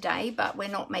using today, but we're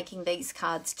not making these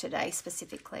cards today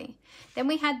specifically. Then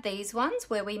we had these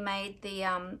ones where we made the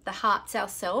hearts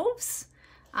ourselves,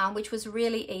 which was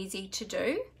really easy to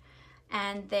do.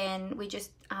 And then we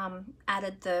just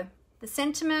added the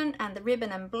sentiment and the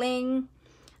ribbon and bling.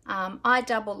 I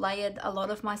double layered a lot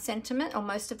of my sentiment, or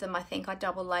most of them I think I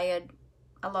double layered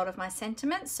a lot of my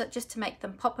sentiments, so just to make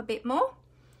them pop a bit more.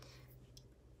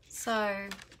 So,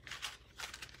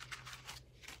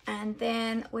 and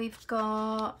then we've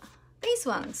got these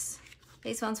ones.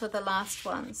 These ones were the last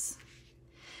ones.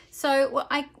 So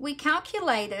we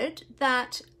calculated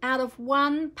that out of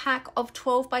 1 pack of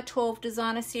 12 by 12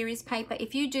 designer series paper,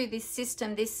 if you do this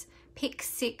system, this Pick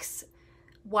 6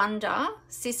 Wonder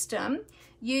system,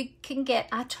 you can get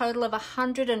a total of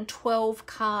 112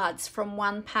 cards from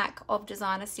 1 pack of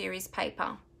designer series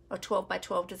paper, or 12 by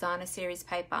 12 designer series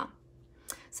paper.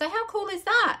 So how cool is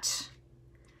that?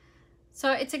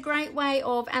 So it's a great way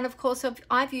of, and of course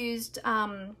I've used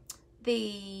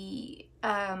the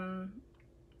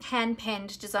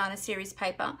hand-penned designer series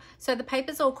paper. So the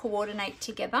papers all coordinate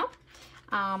together.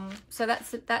 So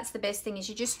that's the best thing, is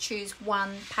you just choose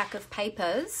 1 pack of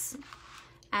papers,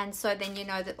 and so then you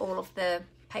know that all of the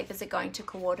papers are going to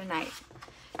coordinate.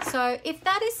 So if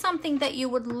that is something that you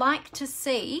would like to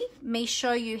see me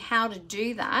show you how to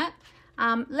do that,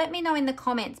 let me know in the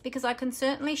comments, because I can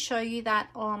certainly show you that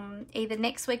on either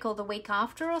next week or the week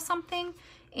after or something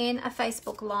in a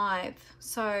Facebook Live.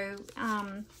 So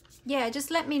yeah, just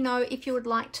let me know if you would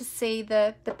like to see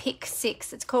the Pick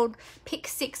 6. It's called Pick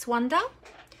 6 Wonder.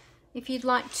 If you'd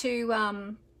like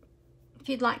to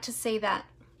see that.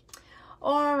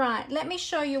 All right, let me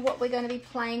show you what we're going to be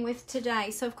playing with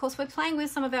today. So of course we're playing with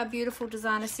some of our beautiful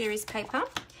designer series paper.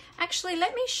 Actually,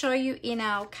 let me show you in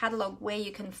our catalogue where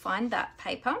you can find that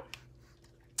paper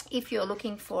if you're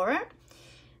looking for it.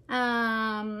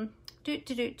 Where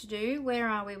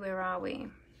are we?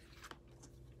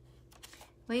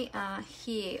 We are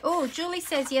here. Oh, Julie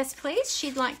says yes, please.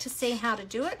 She'd like to see how to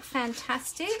do it.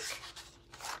 Fantastic.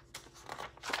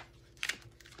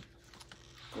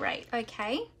 Great,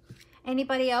 okay.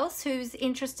 Anybody else who's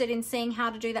interested in seeing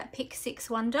how to do that Pick 6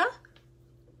 Wonder?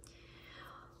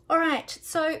 All right,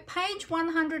 so page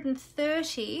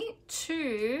 130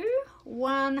 to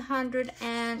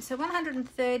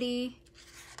 130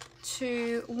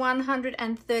 to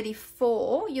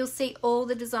 134, you'll see all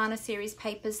the designer series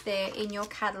papers there in your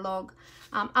catalogue.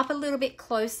 Up a little bit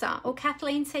closer. Oh,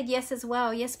 Kathleen said yes as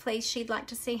well. Yes, please. She'd like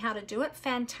to see how to do it.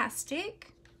 Fantastic.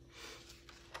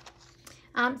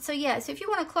 So yeah, so if you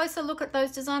want a closer look at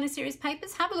those designer series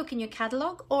papers, have a look in your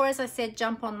catalogue, or as I said,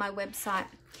 jump on my website.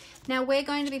 Now we're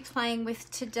going to be playing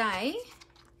with today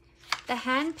the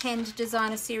hand-penned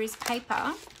designer series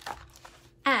paper,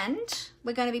 and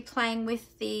we're going to be playing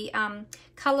with the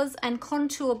colours and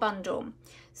contour bundle.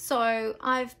 So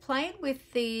I've played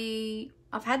with the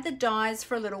I've had the dies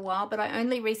for a little while, but I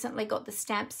only recently got the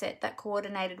stamp set that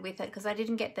coordinated with it because I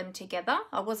didn't get them together.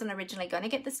 I wasn't originally going to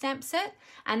get the stamp set,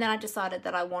 and then I decided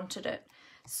that I wanted it.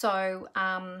 So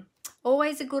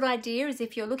always a good idea is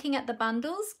if you're looking at the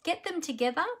bundles, get them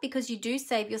together because you do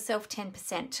save yourself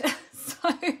 10%.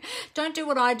 So don't do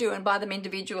what I do and buy them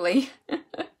individually.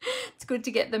 It's good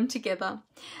to get them together.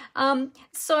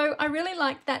 So I really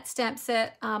liked that stamp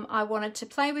set. I wanted to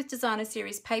play with designer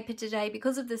series paper today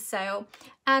because of the sale,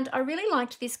 and I really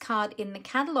liked this card in the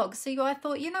catalogue. So I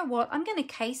thought, you know what, I'm going to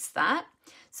case that.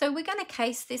 So we're going to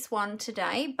case this one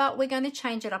today, but we're going to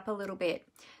change it up a little bit.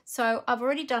 So I've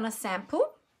already done a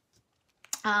sample,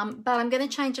 but I'm going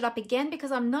to change it up again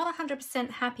because I'm not 100%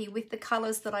 happy with the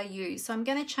colours that I use. So I'm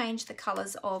going to change the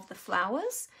colours of the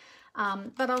flowers,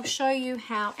 but I'll show you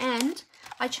how. And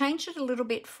I changed it a little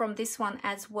bit from this one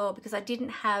as well because I didn't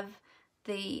have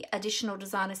the additional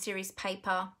designer series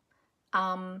paper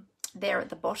there at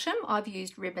the bottom. I've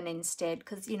used ribbon instead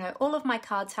because, you know, all of my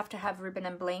cards have to have ribbon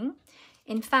and bling.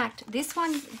 In fact, this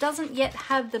one doesn't yet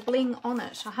have the bling on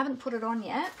it. I haven't put it on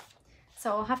yet,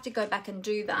 so I'll have to go back and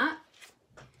do that.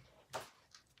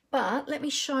 But let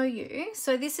me show you.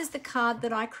 So this is the card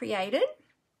that I created.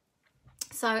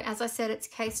 So as I said, it's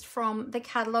cased from the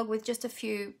catalogue with just a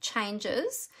few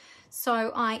changes.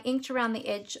 So I inked around the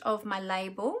edge of my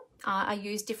label. I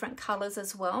used different colours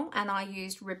as well, and I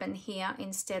used ribbon here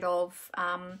instead of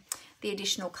the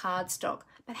additional cardstock.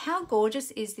 But how gorgeous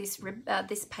is this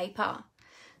paper?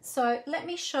 So let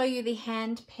me show you the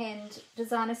hand-penned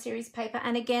designer series paper.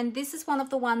 And again, this is one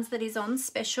of the ones that is on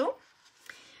special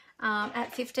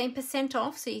at 15%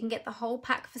 off. So you can get the whole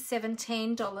pack for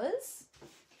 $17.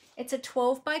 It's a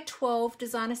 12 by 12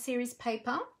 designer series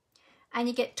paper, and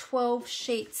you get 12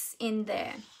 sheets in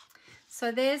there.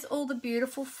 So there's all the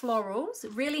beautiful florals.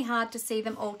 Really hard to see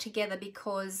them all together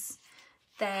because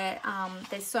there's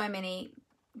so many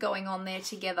going on there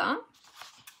together.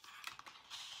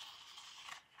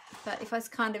 But if I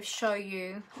kind of show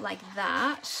you like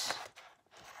that,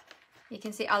 you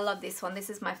can see I love this one. This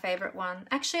is my favorite one.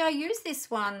 Actually, I used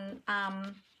this one,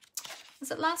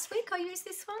 was it last week I used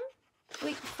this one? The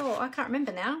week before, I can't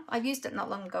remember now. I used it not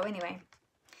long ago anyway.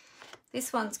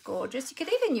 This one's gorgeous. You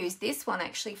could even use this one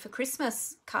actually for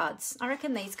Christmas cards. I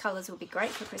reckon these colours will be great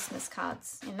for Christmas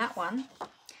cards in that one.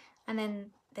 And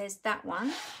then there's that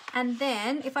one. And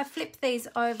then if I flip these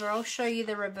over, I'll show you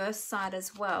the reverse side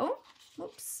as well.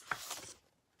 Whoops.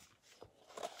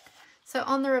 So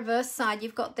on the reverse side,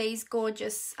 you've got these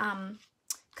gorgeous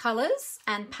colours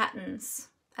and patterns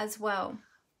as well.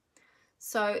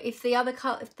 So if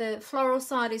the floral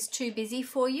side is too busy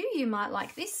for you, you might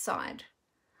like this side.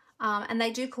 And they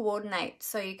do coordinate,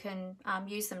 so you can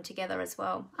use them together as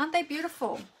well. Aren't they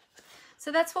beautiful?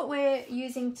 So that's what we're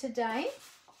using today.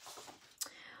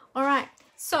 All right.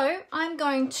 So I'm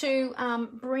going to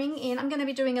I'm going to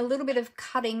be doing a little bit of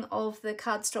cutting of the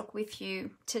cardstock with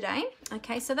you today.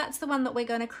 Okay, so that's the one that we're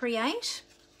going to create.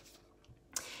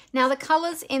 Now the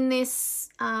colours in this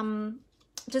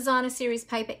designer series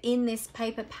paper, in this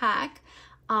paper pack,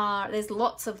 there's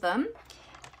lots of them.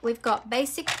 We've got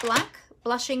Basic Black,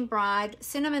 Blushing Bride,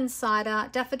 Cinnamon Cider,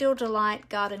 Daffodil Delight,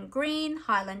 Garden Green,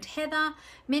 Highland Heather,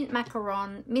 Mint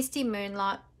Macaron, Misty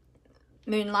Moonlight,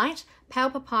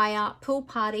 Pale Papaya, Pool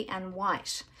Party, and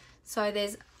White. So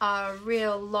there's a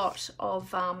real lot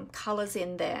of colours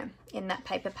in there in that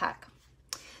paper pack.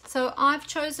 So I've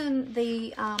chosen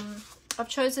this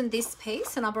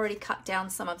piece, and I've already cut down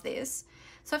some of this.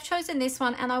 So I've chosen this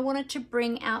one, and I wanted to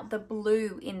bring out the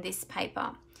blue in this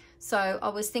paper. So I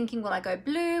was thinking, will I go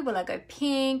blue? Will I go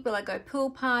pink? Will I go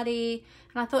Pool Party?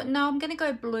 And I thought, no, I'm going to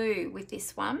go blue with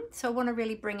this one. So I want to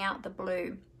really bring out the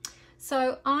blue.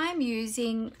 So I'm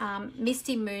using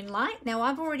Misty Moonlight. Now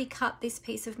I've already cut this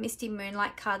piece of Misty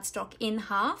Moonlight cardstock in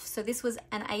half. So this was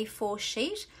an A4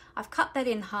 sheet. I've cut that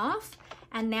in half,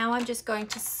 and now I'm just going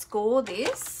to score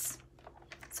this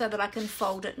so that I can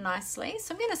fold it nicely.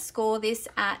 So I'm going to score this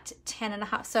at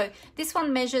 10.5. So this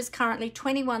one measures currently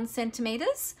 21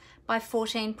 centimeters by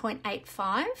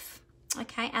 14.85.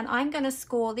 Okay, and I'm going to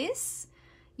score this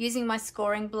using my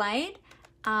scoring blade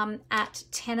at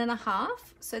 10.5.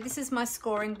 So this is my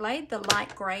scoring blade, the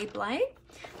light grey blade.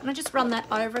 And I just run that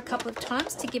over a couple of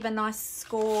times to give a nice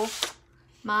score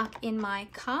mark in my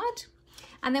card.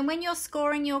 And then when you're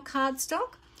scoring your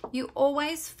cardstock, you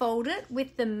always fold it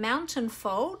with the mountain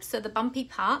fold, so the bumpy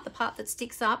part, the part that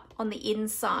sticks up on the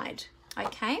inside.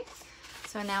 Okay,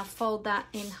 so now fold that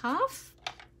in half.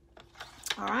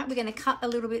 All right, we're going to cut a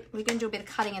little bit. We're going to do a bit of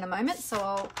cutting in a moment, so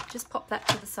I'll just pop that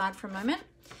to the side for a moment.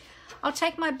 I'll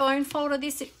take my bone folder.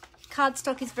 This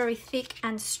cardstock is very thick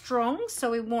and strong,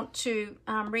 so we want to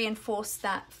reinforce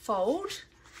that fold.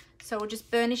 So we'll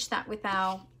just burnish that with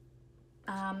our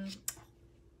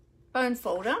bone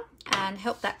folder and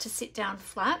help that to sit down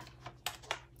flat.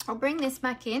 I'll bring this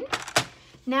back in.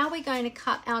 Now we're going to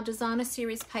cut our designer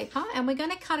series paper, and we're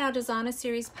going to cut our designer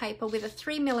series paper with a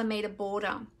 3mm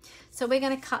border. So we're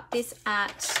going to cut this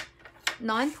at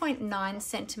 9.9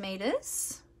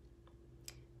 centimeters.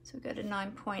 So we go to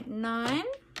 9.9.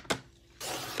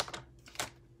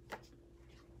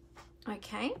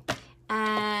 Okay,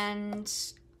 and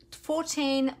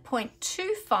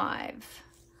 14.25.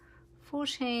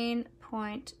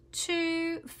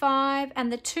 14.25,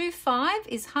 and the 2.5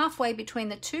 is halfway between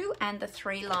the 2 and the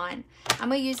 3 line.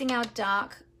 And we're using our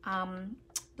dark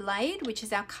blade, which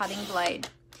is our cutting blade.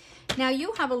 Now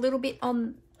you'll have a little bit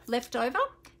on left over.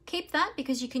 Keep that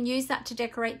because you can use that to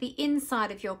decorate the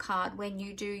inside of your card when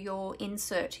you do your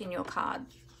insert in your card.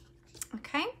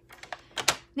 Okay,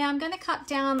 now I'm going to cut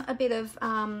down a bit of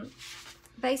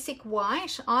basic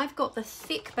white. I've got the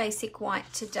thick basic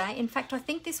white today. In fact, I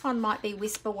think this one might be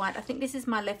whisper white. I think this is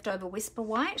my leftover whisper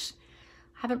white.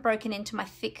 I haven't broken into my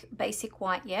thick basic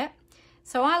white yet.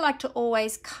 So I like to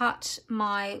always cut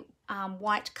my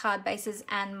white card bases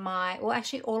and well,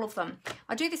 actually all of them.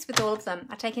 I do this with all of them.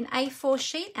 I take an A4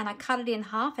 sheet and I cut it in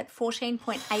half at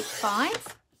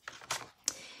 14.85.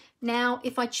 Now,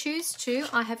 if I choose to,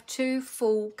 I have 2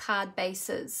 full card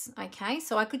bases, okay?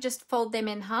 So I could just fold them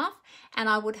in half and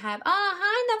I would have,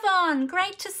 hi Navon,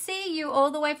 great to see you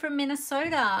all the way from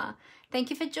Minnesota.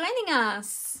 Thank you for joining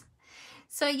us.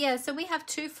 So yeah, so we have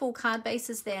 2 full card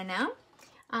bases there now,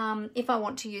 if I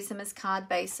want to use them as card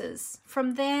bases.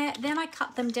 From there, then I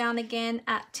cut them down again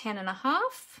at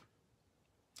 10.5.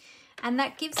 And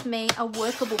that gives me a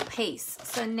workable piece.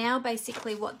 So now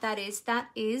basically what that is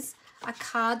a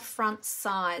card front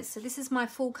size. So this is my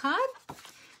full card.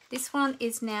 This one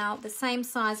is now the same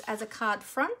size as a card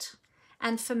front.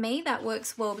 And for me, that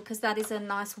works well because that is a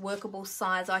nice workable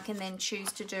size. I can then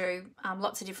choose to do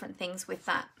lots of different things with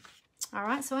that. All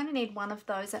right, so I only need 1 of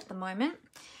those at the moment.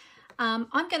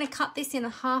 I'm going to cut this in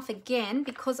half again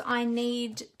because I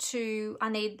need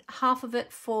half of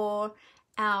it for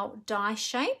our die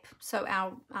shape, so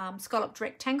our scalloped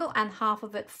rectangle, and half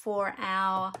of it for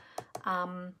our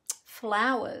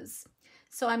flowers.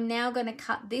 So I'm now going to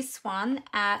cut this one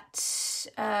at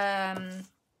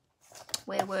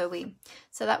where were we?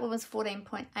 So that one was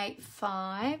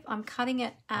 14.85. I'm cutting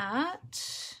it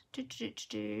at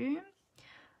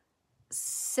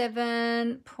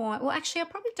 7 point. Well, actually, I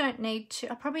probably don't need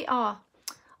to. I think I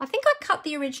cut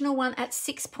the original one at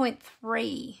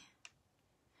 6.3.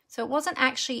 So it wasn't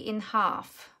actually in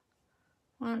half.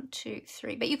 1, 2,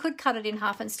 3. But you could cut it in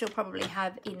half and still probably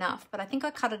have enough. But I think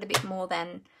I cut it a bit more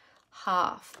than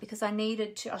half because I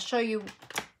needed to. I'll show you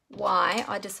why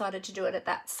I decided to do it at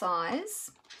that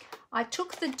size. I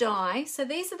took the die. So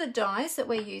these are the dies that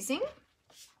we're using.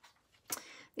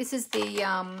 This is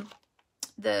the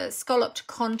scalloped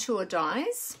contour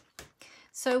dies.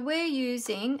 So we're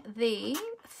using the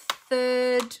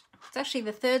third. It's actually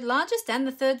the 3rd largest and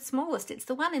the 3rd smallest. It's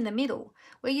the one in the middle.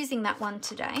 We're using that one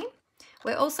today.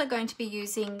 We're also going to be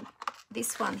using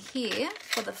this one here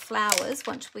for the flowers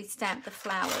once we stamp the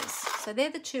flowers. So they're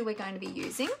the 2 we're going to be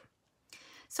using.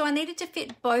 So I needed to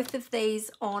fit both of these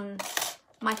on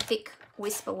my thick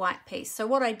whisper white piece. So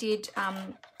what I did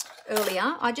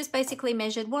earlier, I just basically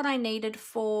measured what I needed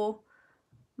for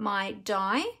my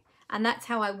die, and that's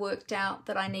how I worked out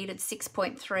that I needed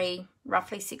 6.3,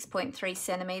 roughly 6.3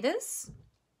 centimeters.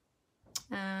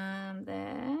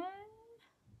 There.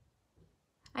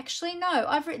 Actually, no,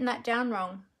 I've written that down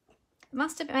wrong. It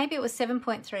must have, maybe it was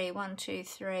 7.3. 1, 2,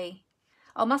 3.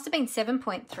 Oh, it must have been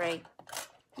 7.3.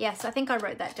 Yes, I think I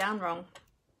wrote that down wrong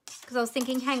because I was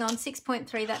thinking, hang on,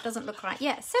 6.3, that doesn't look right.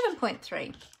 Yeah,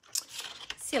 7.3.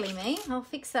 Silly me. I'll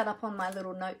fix that up on my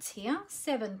little notes here.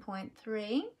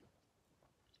 7.3.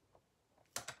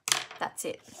 That's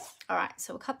it. All right,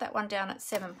 so we'll cut that one down at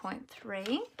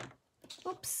 7.3.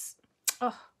 Oops.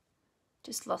 Oh,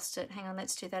 just lost it. Hang on,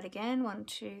 let's do that again. 1,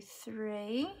 2,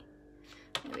 3.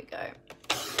 There we go.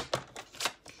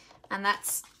 And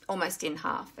that's almost in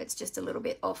half. It's just a little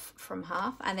bit off from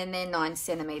half. And then they're 9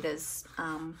 centimeters,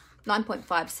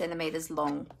 9.5 centimeters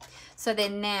long. So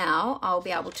then now I'll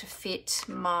be able to fit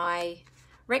my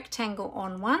rectangle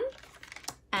on one,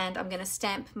 and I'm going to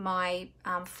stamp my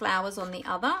flowers on the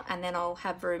other, and then I'll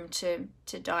have room to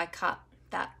die cut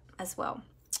that as well.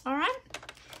 All right.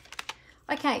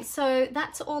 Okay, so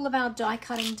that's all of our die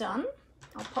cutting done.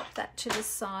 I'll pop that to the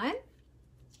side.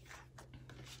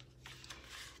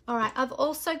 All right, I've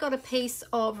also got a piece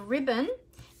of ribbon.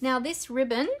 Now this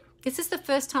ribbon This is the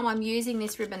first time I'm using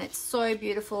this ribbon. It's so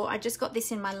beautiful. I just got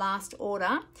this in my last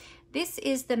order. This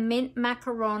is the Mint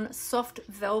Macaron Soft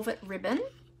Velvet Ribbon.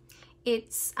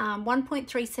 It's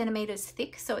 1.3 centimeters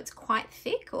thick, so it's quite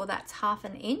thick, or that's ½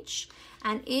 an inch,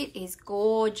 and it is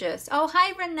gorgeous. Oh,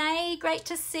 hi Renee, great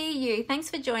to see you. Thanks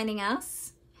for joining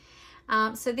us.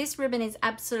 So this ribbon is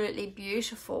absolutely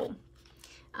beautiful.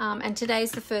 And today's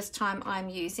the first time I'm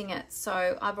using it.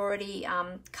 So I've already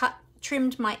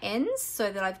trimmed my ends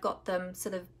so that I've got them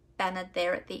sort of bannered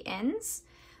there at the ends.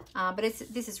 But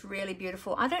this is really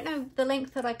beautiful. I don't know the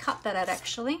length that I cut that at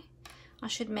actually. I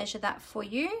should measure that for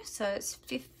you. So it's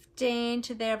 15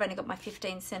 to there. I've only got my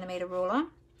 15 centimeter ruler.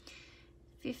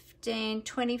 15,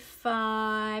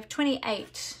 25,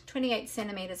 28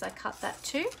 centimeters I cut that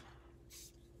to.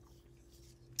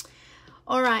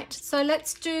 All right, so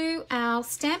let's do our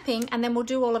stamping and then we'll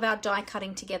do all of our die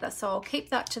cutting together. So I'll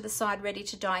keep that to the side ready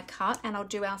to die cut and I'll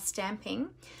do our stamping.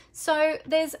 So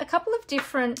there's a couple of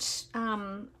different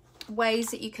ways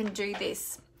that you can do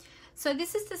this. So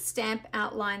this is the stamp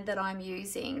outline that I'm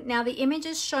using. Now the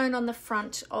images shown on the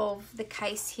front of the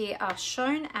case here are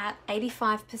shown at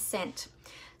 85%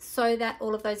 so that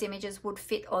all of those images would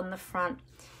fit on the front.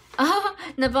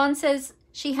 Navon says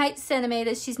she hates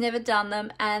centimeters, she's never done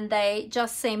them and they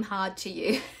just seem hard to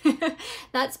you.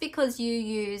 That's because you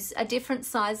use a different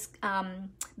size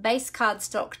base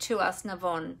cardstock to us,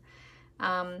 Navon.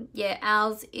 Yeah,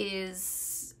 ours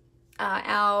is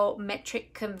our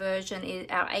metric conversion is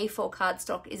our A4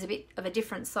 cardstock is a bit of a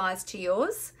different size to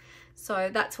yours,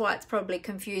 so that's why it's probably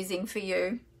confusing for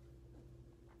you.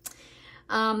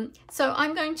 So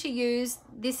I'm going to use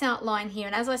this outline here,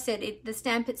 and as I said, the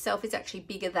stamp itself is actually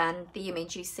bigger than the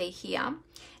image you see here.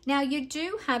 Now you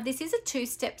do have, this is a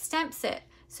 2-step stamp set,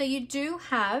 so you do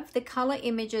have the color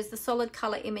images, the solid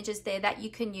color images there that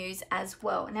you can use as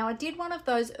well. Now I did one of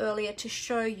those earlier to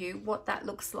show you what that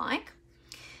looks like.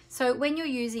 So when you're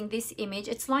using this image,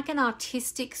 it's like an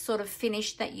artistic sort of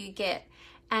finish that you get,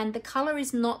 and the color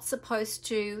is not supposed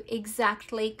to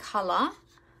exactly color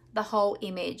the whole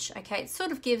image, okay? It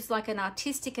sort of gives like an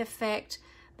artistic effect,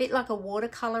 a bit like a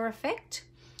watercolor effect.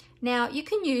 Now you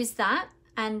can use that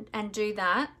and do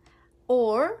that,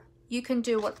 or you can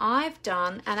do what I've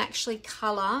done and actually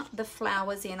color the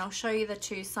flowers in. I'll show you the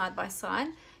two side by side.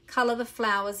 Color the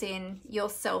flowers in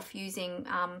yourself using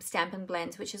Stampin'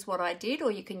 Blends, which is what I did, or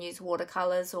you can use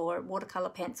watercolors or watercolor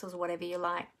pencils or whatever you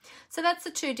like. So that's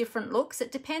the two different looks.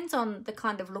 It depends on the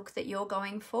kind of look that you're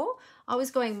going for. I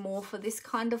was going more for this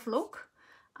kind of look.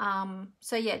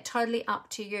 So yeah, totally up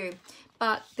to you.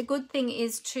 But the good thing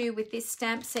is too, with this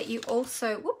stamp set, you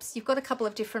also, whoops, you've got a couple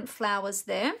of different flowers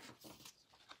there.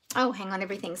 Oh, hang on,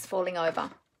 everything's falling over.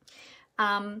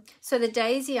 So the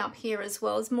daisy up here as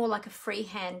well is more like a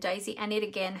freehand daisy, and it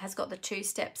again has got the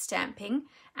 2-step stamping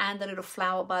and the little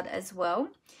flower bud as well.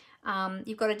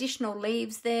 You've got additional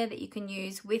leaves there that you can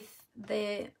use with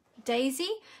the daisy.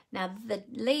 Now the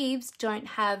leaves don't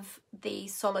have the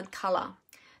solid color,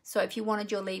 so if you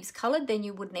wanted your leaves colored, then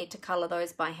you would need to color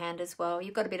those by hand as well.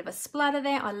 You've got a bit of a splatter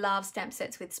there. I love stamp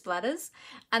sets with splatters.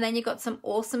 And then you've got some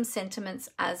awesome sentiments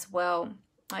as well.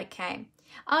 Okay.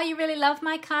 Oh, you really love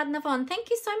my card, Navon. Thank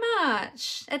you so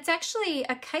much. It's actually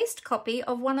a cased copy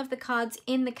of one of the cards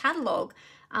in the catalogue,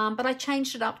 but I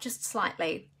changed it up just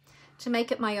slightly to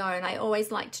make it my own. I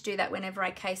always like to do that whenever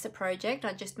I case a project.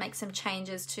 I just make some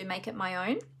changes to make it my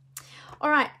own. All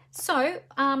right, so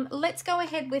let's go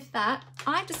ahead with that.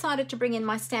 I decided to bring in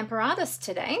my Stamper Artist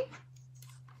today.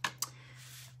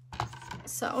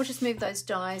 So I'll just move those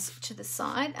dies to the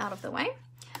side, out of the way.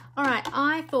 All right,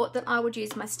 I thought that I would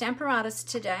use my Stamper Artist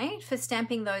today for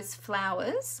stamping those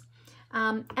flowers.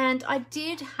 And I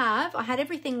had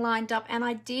everything lined up, and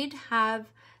I did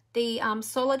have the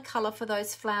solid color for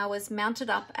those flowers mounted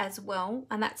up as well.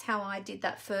 And that's how I did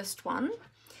that first one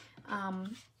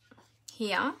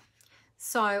here.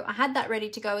 So I had that ready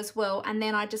to go as well. And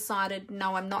then I decided,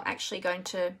 no, I'm not actually going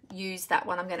to use that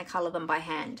one. I'm going to color them by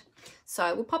hand.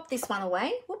 So we'll pop this one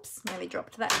away. Whoops, nearly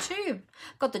dropped that too.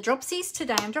 Got the dropsies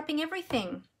today. I'm dropping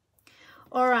everything.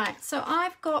 All right, so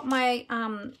I've got my,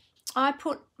 I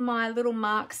put my little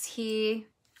marks here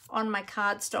on my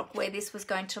cardstock where this was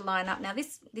going to line up. Now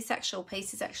this actual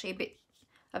piece is actually a bit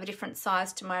of a different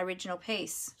size to my original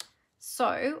piece.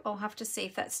 So I'll have to see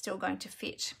if that's still going to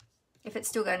fit, if it's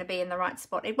still going to be in the right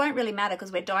spot. It won't really matter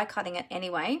because we're die cutting it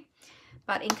anyway.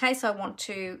 But in case I want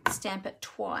to stamp it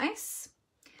twice,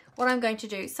 what I'm going to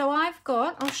do, so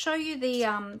I'll show you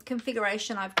the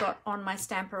configuration I've got on my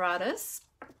Stamper Artist.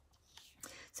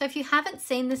 So if you haven't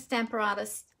seen the Stamper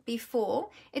Artist before,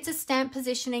 it's a stamp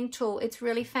positioning tool. It's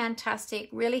really fantastic,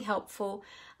 really helpful.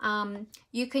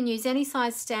 You can use any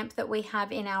size stamp that we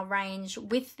have in our range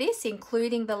with this,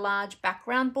 including the large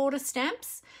background border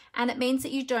stamps, and it means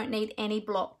that you don't need any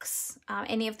blocks,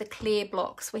 any of the clear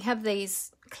blocks. We have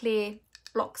these clear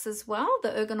blocks as well, the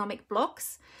ergonomic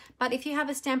blocks, but if you have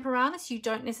a Stamparatus, you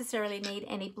don't necessarily need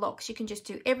any blocks. You can just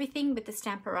do everything with the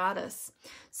Stamparatus.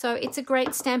 So it's a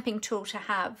great stamping tool to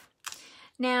have.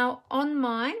 Now on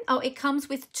mine, oh, it comes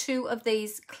with 2 of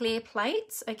these clear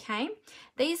plates, okay?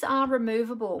 These are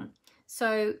removable.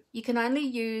 So you can only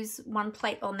use 1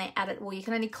 plate on there at it, well, you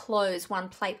can only close 1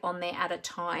 plate on there at a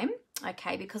time,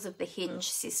 okay, because of the hinge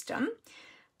system.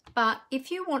 But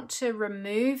if you want to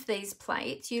remove these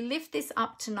plates, you lift this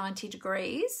up to 90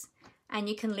 degrees and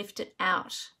you can lift it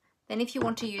out. Then if you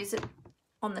want to use it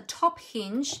on the top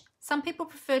hinge, some people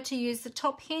prefer to use the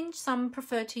top hinge, some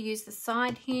prefer to use the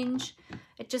side hinge.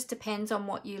 It just depends on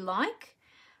what you like.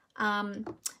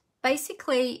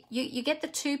 Basically, you get the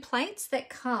 2 plates that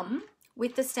come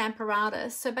with the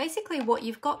Stamparatus. So basically what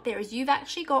you've got there is you've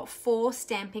actually got 4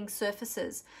 stamping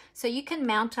surfaces. So you can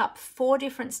mount up 4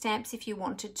 different stamps if you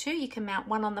wanted to. You can mount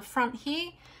one on the front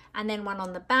here and then one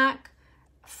on the back,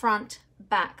 front,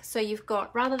 back. So you've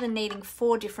got, rather than needing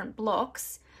 4 different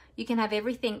blocks, you can have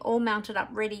everything all mounted up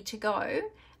ready to go.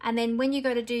 And then when you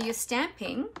go to do your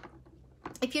stamping,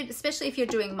 especially if you're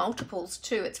doing multiples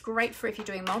too, it's great for if you're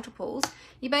doing multiples.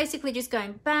 You're basically just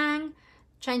going bang,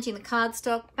 changing the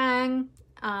cardstock, bang.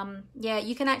 Yeah,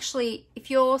 you can actually,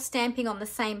 if you're stamping on the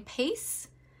same piece,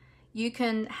 you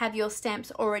can have your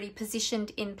stamps already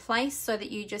positioned in place so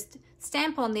that you just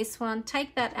stamp on this one,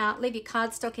 take that out, leave your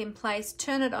cardstock in place,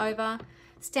 turn it over,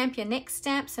 stamp your next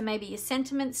stamp, so maybe your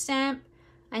sentiment stamp,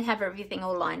 and have everything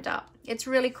all lined up. It's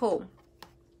really cool.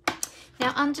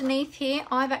 Now underneath here,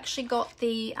 I've actually got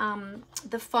the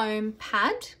foam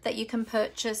pad that you can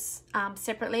purchase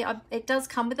separately. It does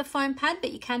come with a foam pad,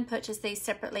 but you can purchase these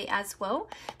separately as well.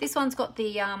 This one's got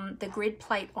the grid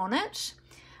plate on it.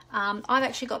 I've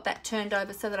actually got that turned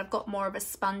over so that I've got more of a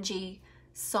spongy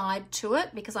side to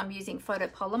it because I'm using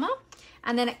photopolymer.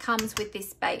 And then it comes with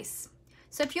this base.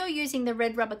 So if you're using the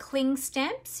red rubber cling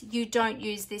stamps, you don't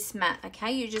use this mat,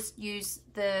 okay? You just use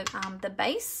the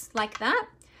base like that.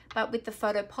 But with the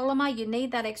photopolymer, you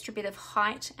need that extra bit of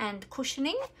height and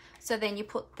cushioning. So then you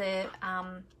put the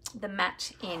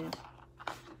mat in.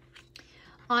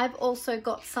 I've also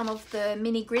got some of the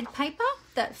mini grid paper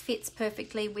that fits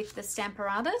perfectly with the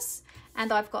Stamparatus,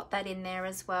 and I've got that in there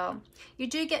as well. You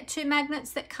do get 2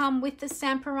 magnets that come with the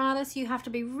Stamparatus. You have to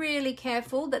be really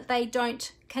careful that they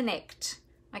don't connect,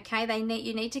 okay?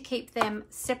 You need to keep them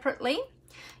separately.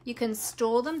 You can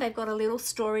store them. They've got a little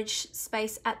storage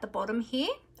space at the bottom here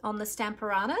on the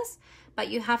Stamparatus, but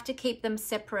you have to keep them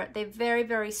separate. They're very,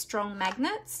 very strong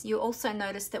magnets. You also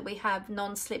notice that we have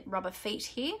non-slip rubber feet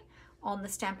here on the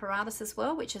Stamparatus as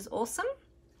well, which is awesome.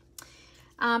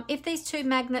 If these 2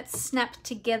 magnets snap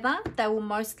together, they will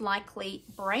most likely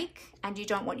break, and you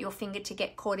don't want your finger to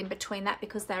get caught in between that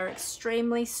because they're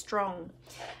extremely strong.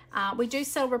 We do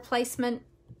sell replacement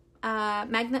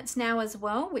magnets now as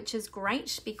well, which is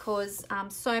great because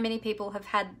so many people have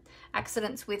had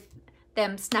accidents with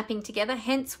them snapping together,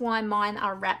 hence why mine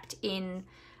are wrapped in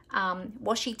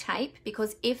washi tape,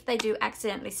 because if they do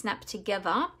accidentally snap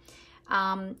together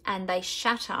and they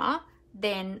shatter,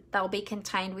 then they'll be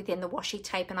contained within the washi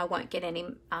tape and I won't get any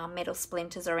metal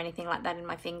splinters or anything like that in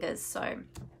my fingers. So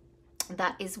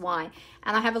that is why.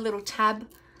 And I have a little tab.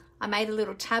 I made a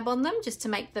little tab on them just to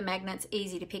make the magnets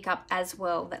easy to pick up as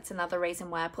well. That's another reason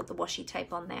why I put the washi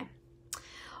tape on there.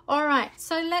 All right,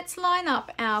 so let's line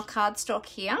up our cardstock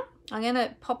here. I'm going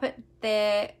to pop it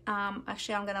there.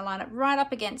 Actually, I'm going to line it right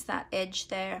up against that edge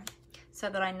there so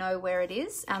that I know where it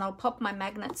is. And I'll pop my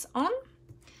magnets on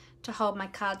to hold my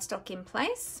cardstock in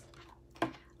place.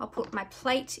 I'll put my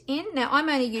plate in. Now, I'm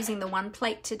only using the 1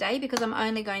 plate today because I'm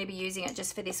only going to be using it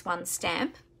just for this 1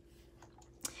 stamp.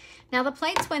 Now, the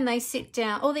plates, when they sit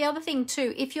down, or the other thing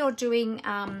too, if you're doing,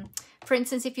 for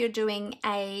instance, if you're doing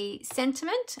a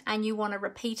sentiment and you want a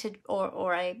repeated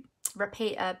or a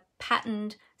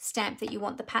patterned stamp that you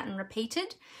want the pattern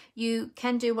repeated, you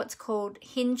can do what's called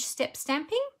hinge step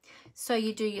stamping. So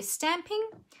you do your stamping,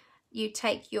 you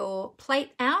take your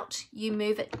plate out, you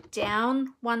move it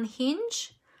down 1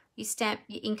 hinge, you stamp,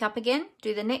 you ink up again,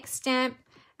 do the next stamp,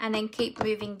 and then keep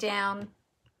moving down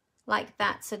like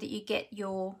that so that you get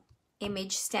your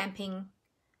image stamping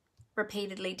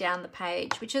repeatedly down the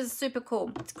page, which is super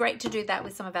cool. It's great to do that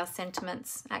with some of our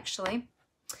sentiments, actually.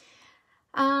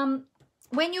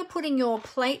 When you're putting your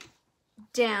plate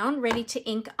down, ready to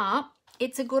ink up,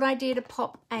 it's a good idea to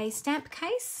pop a stamp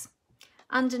case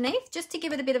underneath, just to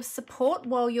give it a bit of support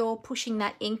while you're pushing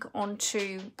that ink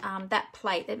onto that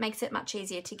plate. It makes it much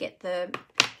easier to get the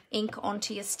ink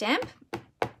onto your stamp.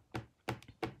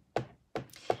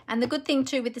 And the good thing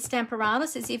too with the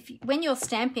Stamparatus is when you're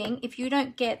stamping, if you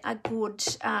don't get a good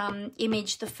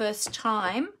image the first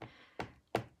time,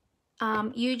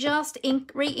 you just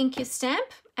re-ink your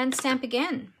stamp and stamp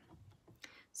again.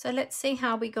 So let's see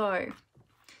how we go.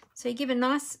 So you give a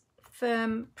nice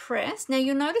firm press. Now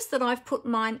you'll notice that I've put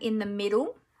mine in the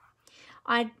middle.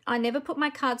 I never put my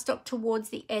cardstock towards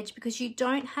the edge because you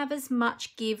don't have as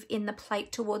much give in the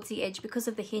plate towards the edge because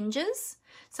of the hinges.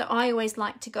 So I always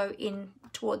like to go in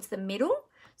towards the middle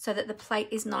so that the plate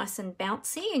is nice and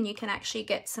bouncy and you can actually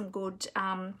get some good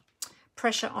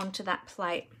pressure onto that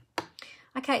plate.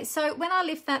 Okay, so when I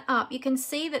lift that up, you can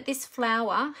see that this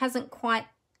flower hasn't quite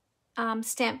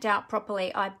stamped out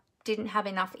properly. I didn't have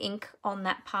enough ink on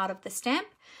that part of the stamp.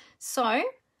 So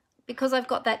because I've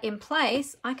got that in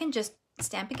place, I can just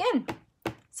stamp again.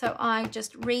 So I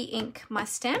just re-ink my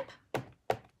stamp.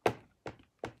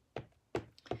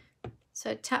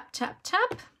 So tap, tap,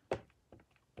 tap.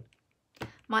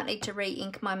 Might need to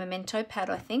re-ink my memento pad,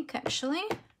 I think, actually.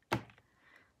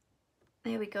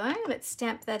 There we go. Let's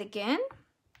stamp that again.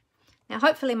 Now,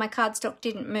 hopefully my cardstock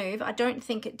didn't move. I don't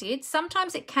think it did.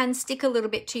 Sometimes it can stick a little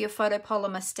bit to your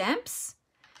photopolymer stamps.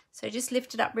 So just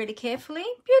lift it up really carefully.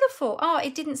 Beautiful. Oh,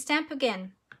 it didn't stamp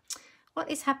again. What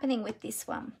is happening with this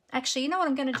one? Actually, you know what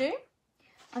I'm going to do?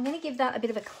 I'm going to give that a bit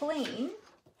of a clean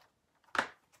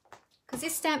because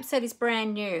this stamp set is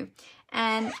brand new.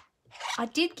 And I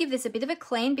did give this a bit of a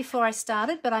clean before I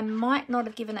started, but I might not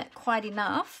have given it quite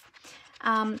enough.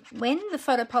 When the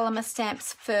photopolymer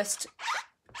stamps first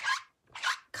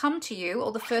come to you,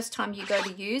 or the first time you go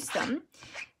to use them,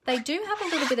 they do have a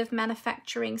little bit of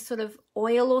manufacturing sort of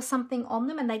oil or something on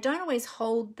them, and they don't always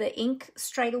hold the ink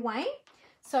straight away.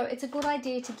 So it's a good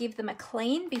idea to give them a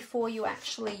clean before you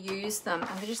actually use them.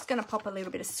 I'm just going to pop a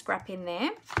little bit of scrap in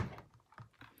there.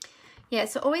 Yeah,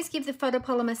 so always give the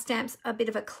photopolymer stamps a bit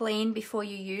of a clean before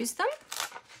you use them,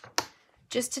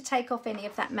 just to take off any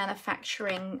of that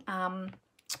manufacturing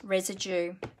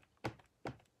residue.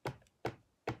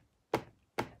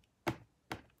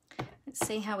 Let's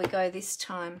see how we go this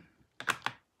time.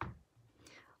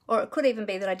 Or it could even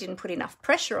be that I didn't put enough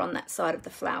pressure on that side of the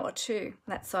flower too,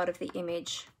 that side of the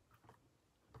image.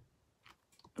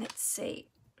 Let's see.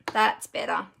 That's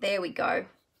better. There we go.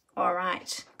 All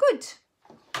right. Good.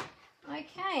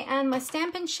 Okay, and my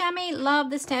Stampin' Chamois.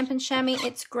 Love the Stampin' Chamois.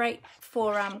 It's great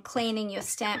for cleaning your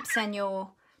stamps and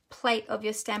your plate of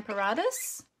your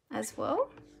Stamparatus as well.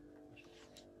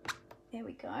 There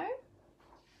we go.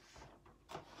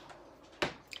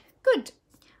 Good.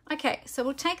 Okay, so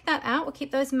we'll take that out. We'll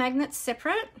keep those magnets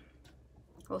separate,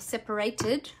 or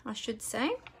separated, I should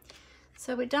say.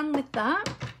 So we're done with that.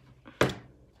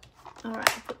 All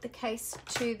right, I'll put the case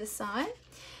to the side.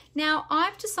 Now,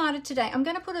 I've decided today, I'm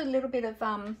going to put a little bit of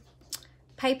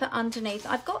paper underneath.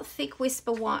 I've got thick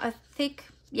Whisper White,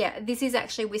 this is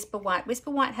actually Whisper White.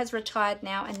 Whisper White has retired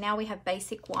now, and now we have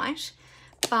Basic White.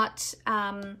 But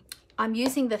I'm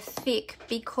using the thick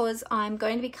because I'm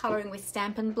going to be colouring with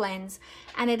Stampin' Blends,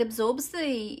 and it absorbs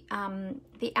the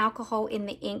alcohol in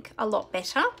the ink a lot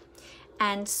better.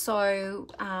 And so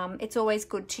it's always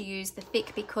good to use the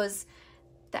thick because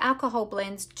the alcohol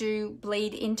blends do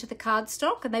bleed into the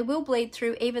cardstock, and they will bleed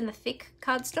through even the thick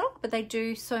cardstock, but they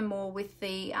do so more with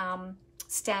the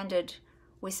standard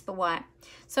Whisper White.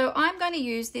 So I'm going to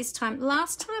use this time.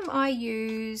 Last time I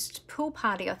used Pool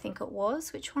Party, I think it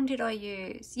was. Which one did I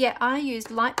use? Yeah, I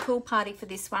used Light Pool Party for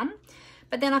this one.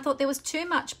 But then I thought there was too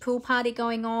much Pool Party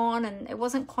going on and it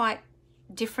wasn't quite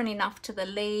different enough to the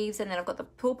leaves. And then I've got the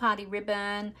Pool Party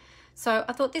ribbon. So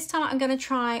I thought this time I'm going to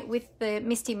try with the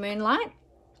Misty Moonlight.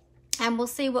 And we'll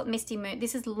see what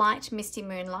this is Light Misty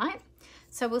Moonlight.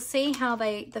 So we'll see how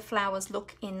the flowers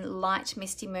look in Light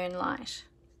Misty Moonlight.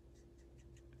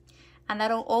 And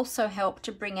that'll also help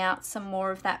to bring out some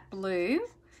more of that blue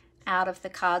out of the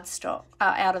cardstock,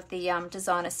 out of the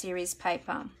designer series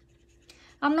paper.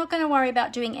 I'm not going to worry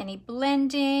about doing any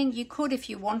blending. You could, if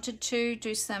you wanted to,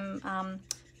 do some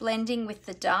blending with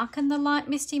the dark and the Light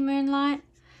Misty Moonlight,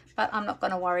 but I'm not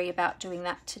going to worry about doing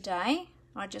that today.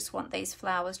 I just want these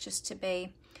flowers just to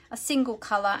be a single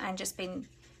colour and just be,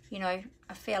 you know,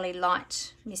 a fairly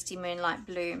light Misty Moonlight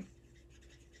blue.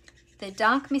 The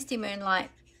dark Misty Moonlight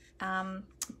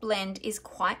blend is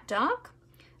quite dark,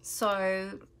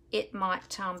 so it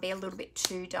might be a little bit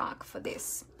too dark for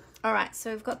this. All right,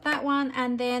 so we've got that one,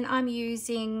 and then I'm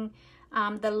using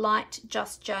the Light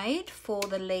Just Jade for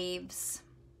the leaves.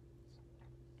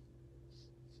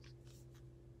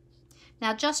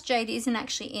 Now Just Jade isn't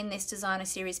actually in this designer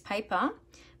series paper,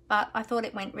 but I thought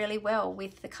it went really well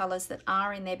with the colors that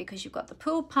are in there, because you've got the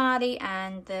Pool Party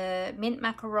and the Mint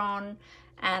Macaron,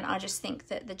 and I just think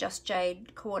that the Just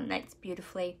Jade coordinates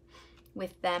beautifully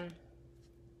with them.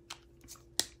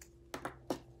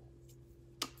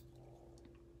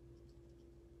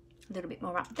 A little bit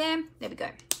more up there. There we go.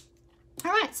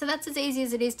 All right, so that's as easy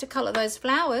as it is to color those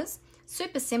flowers.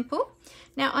 Super simple.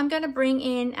 Now I'm going to bring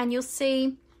in, and you'll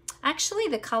see actually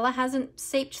the color hasn't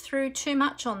seeped through too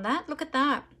much on that. Look at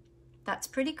that. That's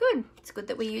pretty good. It's good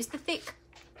that we use the thick.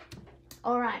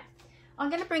 All right, I'm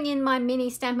going to bring in my mini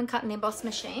Stampin' Cut and Emboss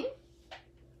machine,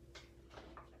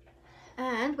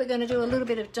 and we're going to do a little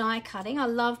bit of die cutting. I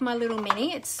love my little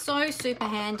mini. It's so super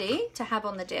handy to have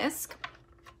on the desk.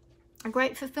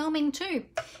 Great for filming too,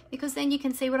 because then you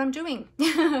can see what I'm doing.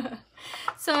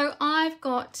 So I've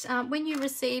got, when you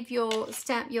receive your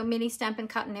mini Stampin'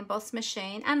 Cut and Emboss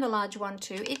machine, and the large one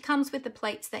too, it comes with the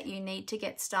plates that you need to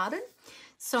get started.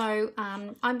 So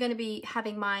I'm going to be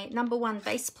having my number 1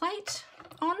 base plate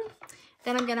on.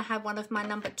 Then I'm going to have one of my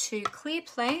number 2 clear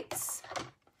plates.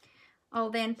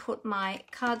 I'll then put my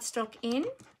cardstock in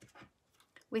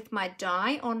with my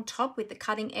die on top with the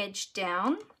cutting edge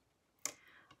down.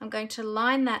 I'm going to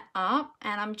line that up,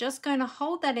 and I'm just going to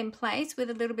hold that in place with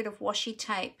a little bit of washi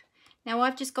tape. Now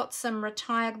I've just got some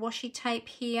retired washi tape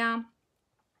here.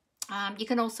 You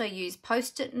can also use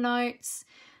Post-it notes.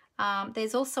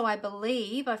 There's also, I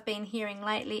believe, I've been hearing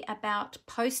lately about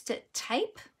Post-it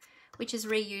tape, which is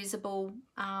reusable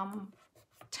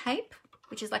tape,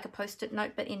 which is like a Post-it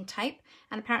note but in tape,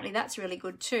 and apparently that's really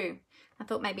good too. I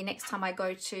thought maybe next time I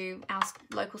go to our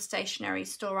local stationery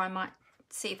store, I might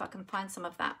see if I can find some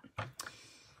of that.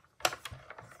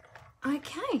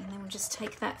 Okay, and then we'll just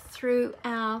take that through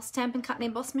our Stampin' Cut and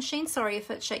Emboss machine. Sorry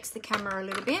if it shakes the camera a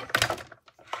little bit.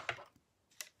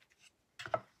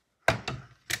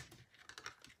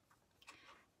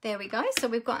 There we go. So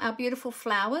we've got our beautiful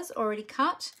flowers already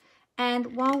cut,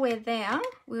 and while we're there,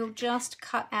 we'll just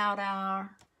cut out our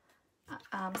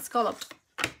scalloped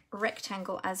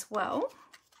rectangle as well.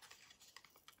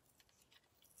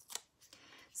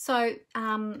 So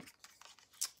I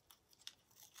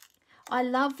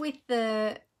love with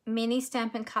the mini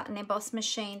Stampin' Cut and Emboss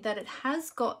machine that it has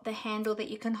got the handle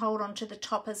that you can hold onto the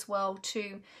top as well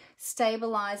to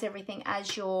stabilize everything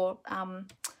as you're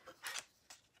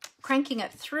cranking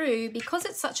it through. Because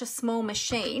it's such a small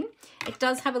machine, it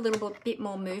does have a little bit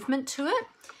more movement to it.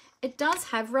 It does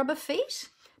have rubber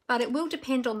feet, but it will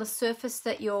depend on the surface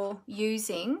that you're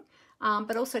using,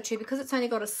 but also too, because it's only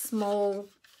got a small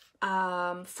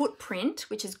footprint,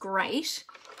 which is great,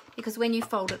 because when you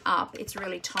fold it up it's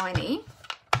really tiny,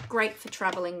 great for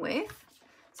traveling with.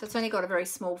 So it's only got a very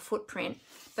small footprint,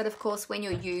 but of course when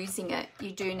you're using it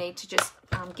you do need to just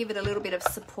give it a little bit of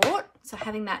support, so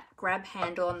having that grab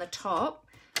handle on the top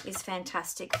is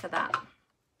fantastic for that.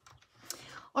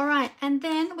 All right, and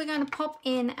then we're going to pop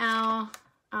in our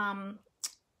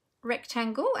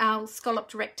rectangle, our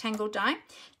scalloped rectangle die.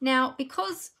 Now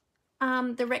because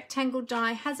the rectangle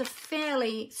die has a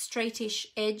fairly straightish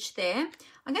edge there,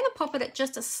 I'm going to pop it at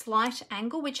just a slight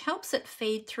angle, which helps it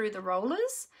feed through the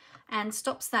rollers and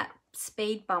stops that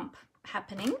speed bump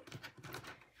happening,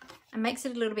 and makes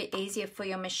it a little bit easier for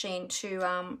your machine to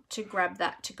grab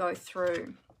that to go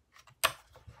through.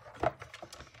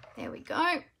 There we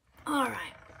go. All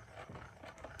right.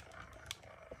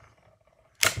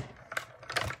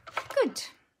 Good.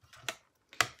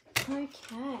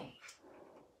 Okay.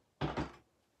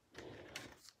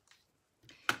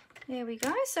 There we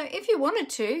go. So if you wanted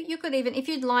to, you could even, if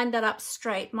you'd lined that up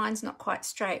straight, mine's not quite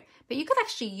straight, but you could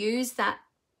actually use that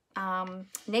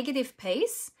negative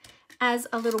piece as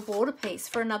a little border piece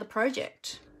for another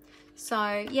project.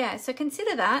 So yeah, so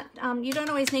consider that. You don't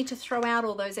always need to throw out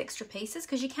all those extra pieces,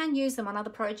 because you can use them on other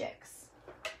projects.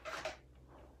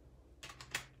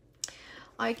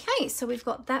 Okay, so we've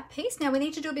got that piece. Now we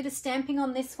need to do a bit of stamping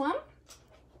on this one.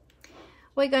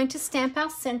 We're going to stamp our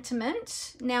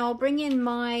sentiment. Now I'll bring in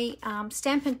my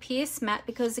Stampin' Pierce mat,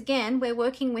 because again, we're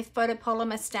working with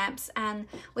photopolymer stamps and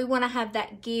we want to have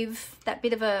that give, that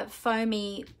bit of a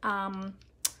foamy,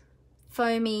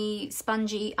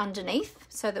 spongy underneath,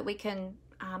 so that we can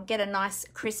get a nice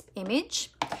crisp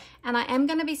image. And I am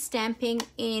going to be stamping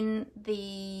in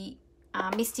the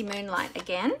Misty Moonlight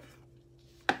again.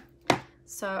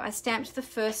 So I stamped the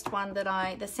first one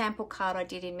that the sample card I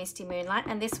did in Misty Moonlight,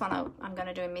 and this one I'm going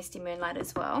to do in Misty Moonlight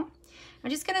as well. I'm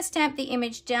just going to stamp the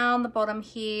image down the bottom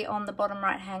here on the bottom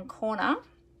right hand corner.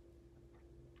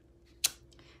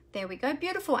 There we go,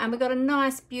 beautiful. And we've got a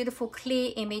nice beautiful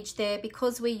clear image there,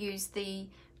 because we use the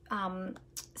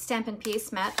Stamp and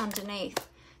Pierce mat underneath.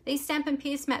 These Stamp and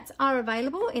Pierce mats are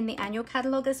available in the annual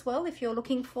catalogue as well if you're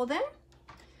looking for them.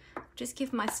 Just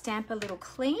give my stamp a little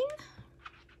clean.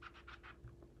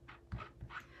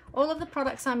 All of the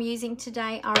products I'm using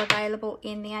today are available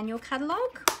in the annual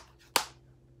catalogue.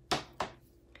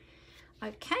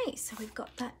 Okay, so we've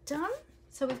got that done.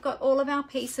 So we've got all of our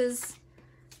pieces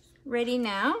ready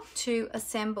now to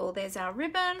assemble. There's our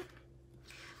ribbon.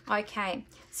 Okay,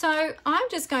 so I'm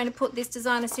just going to put this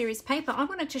designer series paper. I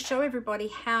wanted to show everybody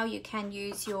how you can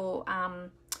use your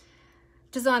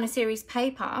designer series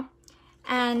paper,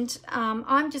 and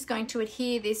I'm just going to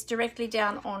adhere this directly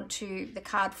down onto the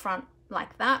card front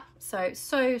like that. So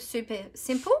super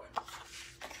simple.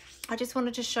 I just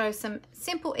wanted to show some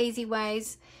simple, easy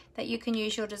ways that you can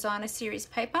use your designer series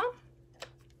paper.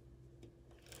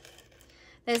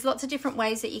 There's lots of different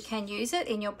ways that you can use it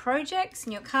in your projects,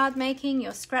 in your card making,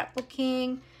 your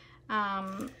scrapbooking.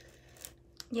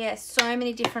 Yeah, so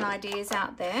many different ideas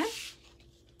out there.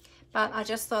 But I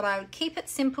just thought I would keep it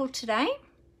simple today.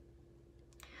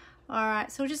 All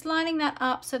right, so we're just lining that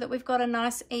up so that we've got a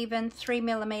nice even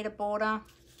 3mm border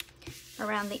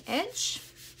around the edge.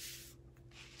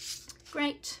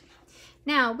 Great.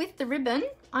 Now with the ribbon,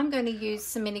 I'm going to use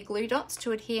some mini glue dots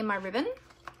to adhere my ribbon.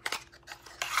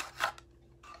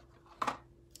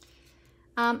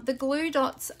 The glue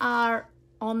dots are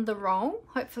on the roll.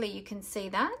 Hopefully you can see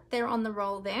that. They're on the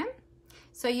roll there.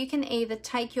 So you can either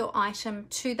take your item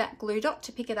to that glue dot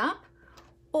to pick it up,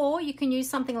 or you can use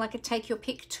something like a take your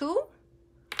pick tool.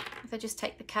 If I just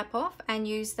take the cap off and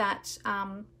use that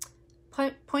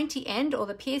pointy end or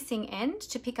the piercing end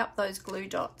to pick up those glue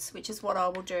dots, which is what I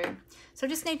will do. So I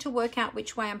just need to work out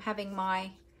which way I'm having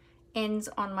my ends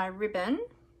on my ribbon.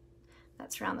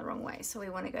 That's around the wrong way, so we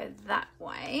want to go that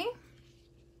way.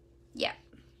 Yeah,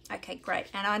 okay, great.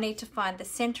 And I need to find the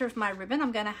center of my ribbon.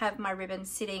 I'm going to have my ribbon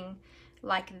sitting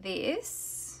like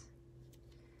this.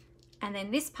 And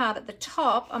then this part at the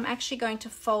top, I'm actually going to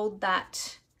fold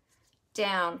that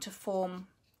down to form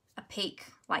a peak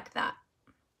like that.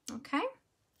 Okay,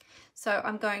 so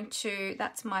I'm going to,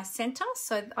 that's my center.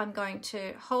 So I'm going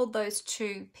to hold those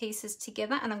two pieces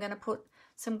together, and I'm going to put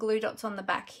some glue dots on the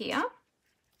back here.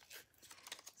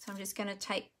 So I'm just going to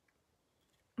take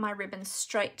my ribbon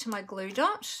straight to my glue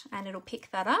dot and it'll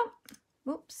pick that up.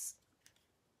 Whoops.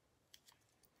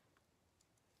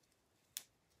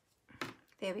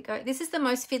 There we go. This is the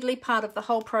most fiddly part of the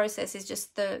whole process, is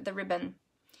just the ribbon.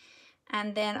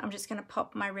 And then I'm just going to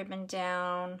pop my ribbon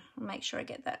down, make sure I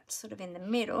get that sort of in the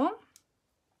middle,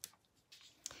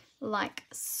 like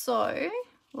so.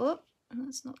 Whoop,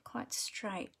 that's not quite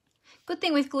straight. Good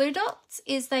thing with glue dots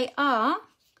is they are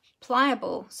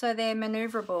pliable, so they're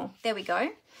maneuverable. There we go.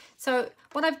 So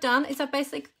what I've done is I've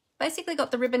basically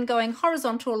got the ribbon going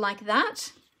horizontal like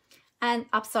that and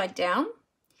upside down,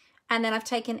 and then I've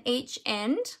taken each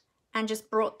end and just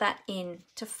brought that in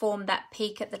to form that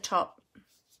peak at the top.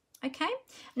 Okay,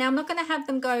 now I'm not going to have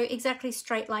them go exactly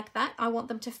straight like that. I want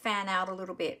them to fan out a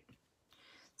little bit.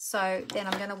 So then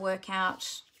I'm going to work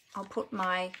out, I'll put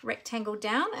my rectangle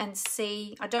down and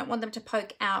see, I don't want them to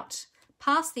poke out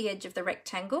past the edge of the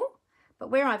rectangle, but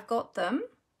where I've got them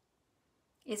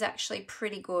is actually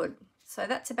pretty good. So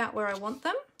that's about where I want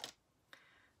them.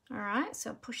 All right,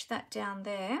 so I'll push that down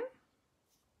there.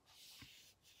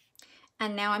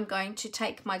 And now I'm going to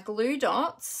take my glue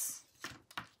dots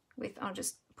with, I'll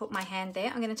just put my hand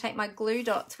there. I'm going to take my glue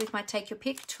dots with my take your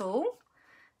pick tool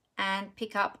and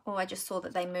pick up, oh, I just saw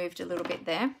that they moved a little bit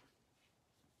there.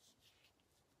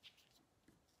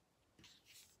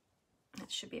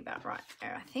 That should be about right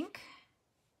there, I think.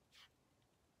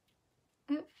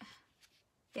 Oop.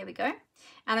 There we go.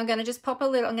 And I'm going to just pop a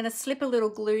little, I'm going to slip a little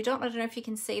glue dot. I don't know if you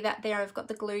can see that there. I've got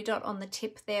the glue dot on the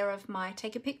tip there of my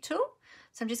take your pick tool.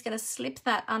 So I'm just going to slip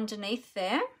that underneath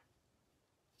there.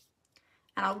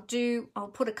 And I'll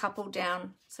put a couple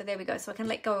down. So there we go. So I can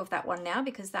let go of that one now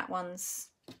because that one's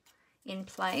in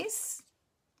place.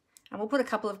 And we'll put a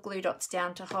couple of glue dots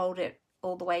down to hold it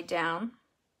all the way down.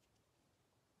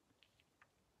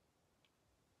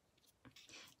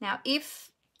 Now,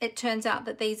 if it turns out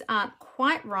that these aren't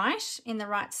quite right in the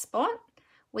right spot,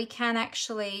 we can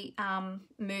actually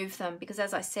move them because,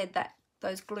 as I said, that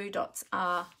those glue dots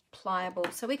are pliable.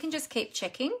 So we can just keep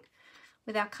checking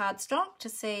with our cardstock to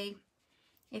see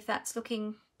if that's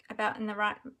looking about in the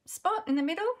right spot in the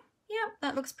middle. Yeah,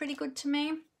 that looks pretty good to me.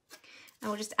 And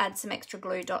we'll just add some extra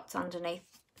glue dots underneath.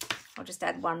 I'll just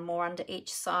add one more under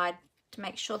each side to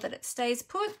make sure that it stays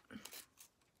put.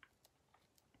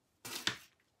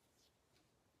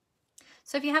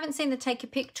 So if you haven't seen the Take Your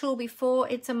Pick tool before,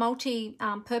 it's a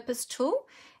multi-purpose tool.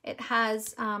 It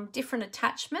has different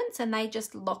attachments and they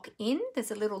just lock in.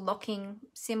 There's a little locking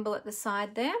symbol at the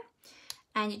side there.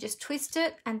 And you just twist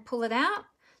it and pull it out.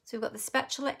 So we've got the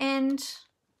spatula end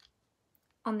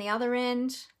on the other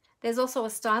end. There's also a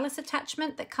stylus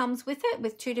attachment that comes with it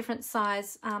with 2 different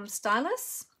size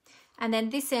stylus. And then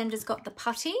this end has got the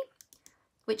putty,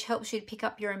 which helps you to pick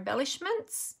up your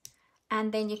embellishments.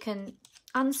 And then you can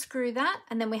unscrew that.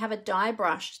 And then we have a dye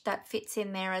brush that fits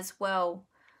in there as well.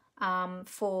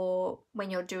 For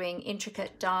when you're doing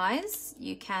intricate dyes,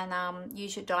 you can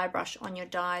use your dye brush on your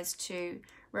dyes to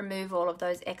remove all of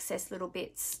those excess little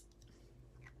bits.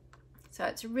 So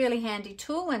it's a really handy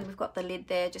tool, and we've got the lid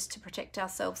there just to protect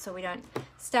ourselves so we don't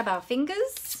stab our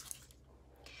fingers.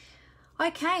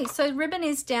 Okay, so ribbon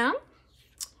is down.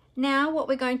 Now what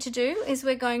we're going to do is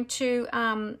we're going to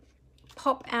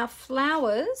pop our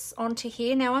flowers onto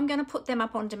here. Now I'm going to put them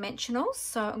up on dimensionals,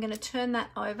 so I'm going to turn that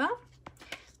over.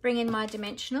 Bring in my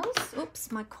dimensionals.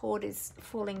 Oops, my cord is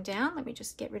falling down. Let me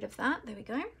just get rid of that. There we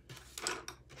go.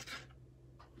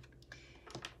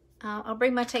 I'll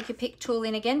bring my take your pick tool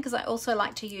in again because I also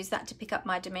like to use that to pick up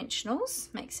my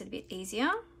dimensionals. Makes it a bit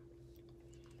easier.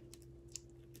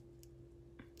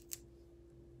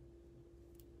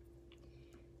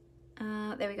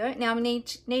 There we go. Now I'm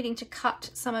needing to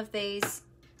cut some of these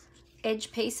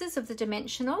edge pieces of the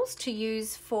dimensionals to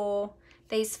use for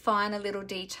these finer little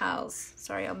details.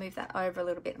 Sorry, I'll move that over a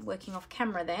little bit. I'm working off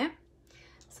camera there.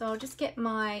 So I'll just get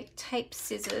my tape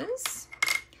scissors.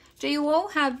 Do you all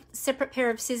have separate pair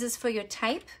of scissors for your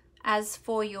tape as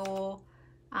for your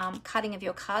cutting of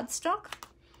your cardstock?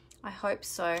 I hope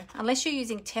so, unless you're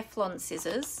using Teflon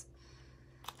scissors.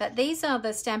 But these are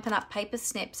the Stampin' Up! Paper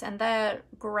snips, and they're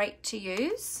great to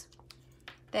use.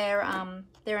 They're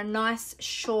a nice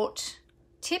short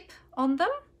tip on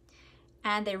them,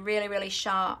 and they're really, really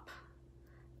sharp,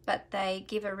 but they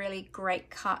give a really great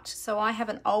cut. So I have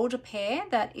an older pair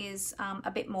that is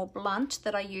a bit more blunt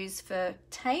that I use for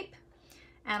tape,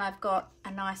 and I've got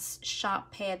a nice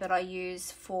sharp pair that I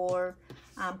use for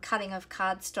cutting of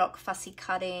cardstock, fussy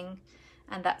cutting,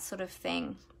 and that sort of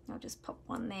thing. I'll just pop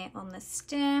one there on the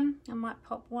stem. I might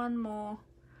pop one more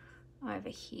over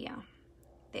here.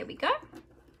 There we go.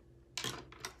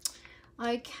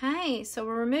 Okay, so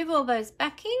we'll remove all those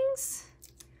backings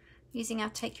using our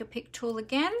Take Your Pick tool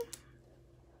again.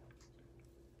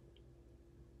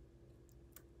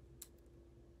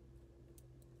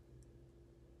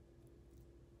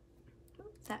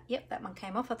 Yep, that one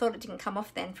came off. I thought it didn't come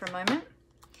off then for a moment.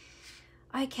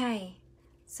 Okay,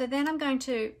 so then I'm going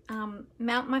to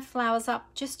mount my flowers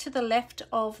up just to the left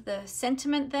of the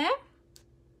sentiment there.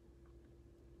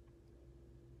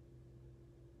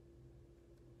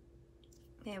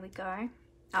 There we go.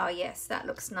 Oh yes, that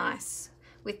looks nice.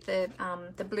 With the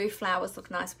blue flowers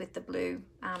look nice with the blue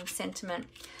sentiment.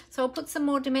 So I'll put some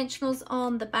more dimensionals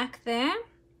on the back there.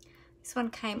 This one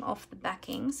came off the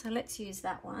backing, so let's use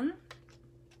that one.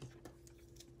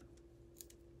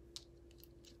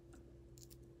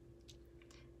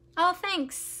 Oh,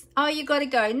 thanks. Oh, you got to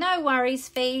go. No worries,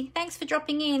 Fee. Thanks for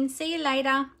dropping in. See you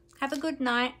later. Have a good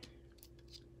night.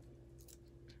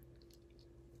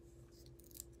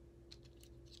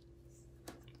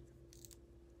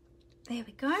 There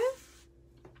we go.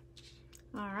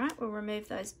 All right, we'll remove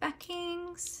those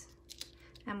backings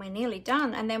and we're nearly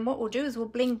done. And then what we'll do is we'll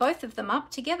bling both of them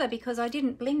up together because I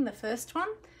didn't bling the first one.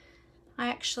 I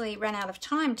actually ran out of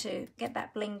time to get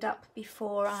that blinged up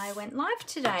before I went live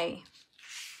today.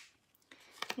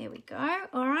 There we go.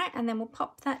 All right, and then we'll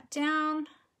pop that down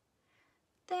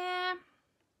there.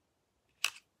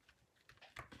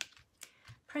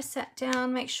 Press that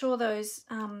down, make sure those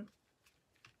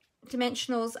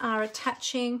dimensionals are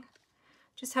attaching.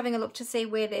 Just having a look to see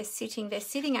where they're sitting. They're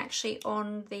sitting actually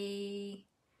on the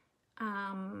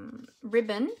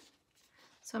ribbon.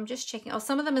 So I'm just checking. Oh,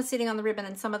 some of them are sitting on the ribbon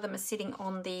and some of them are sitting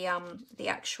on the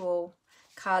actual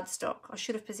cardstock. I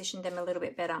should have positioned them a little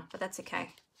bit better, but that's okay.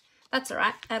 That's all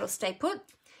right. That'll stay put.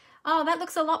 Oh, that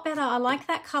looks a lot better. I like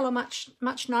that color much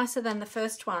nicer than the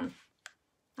first one.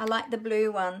 I like the blue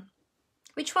one.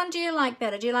 Which one do you like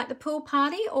better? Do you like the Pool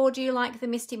Party or do you like the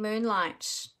Misty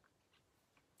Moonlight?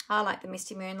 I like the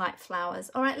Misty Moonlight flowers.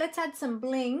 All right, let's add some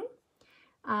bling.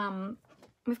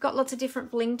 We've got lots of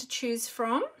different bling to choose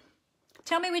from.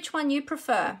 Tell me which one you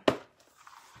prefer.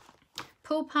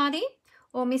 Pool Party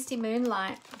or Misty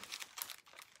Moonlight?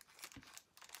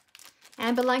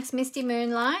 Amber likes Misty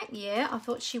Moonlight. Yeah, I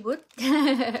thought she would.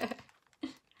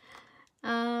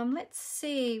 Let's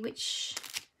see which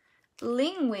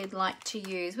bling we'd like to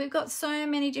use. We've got so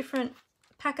many different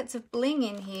packets of bling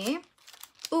in here.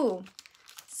 Ooh,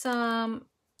 some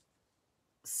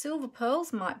Silver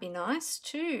pearls might be nice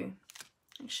too.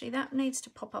 Actually, that needs to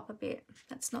pop up a bit.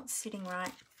 That's not sitting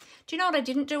right. Do you know what I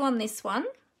didn't do on this one?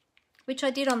 Which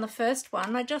I did on the first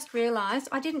one. I just realised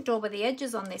I didn't dauber the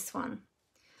edges on this one.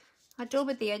 I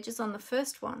daubered the edges on the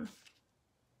first one.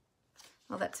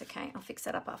 Oh, that's okay. I'll fix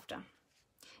that up after.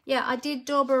 Yeah, I did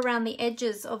dauber around the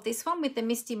edges of this one with the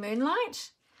Misty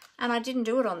Moonlight. And I didn't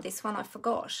do it on this one. I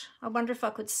forgot. I wonder if I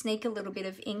could sneak a little bit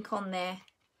of ink on there.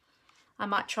 I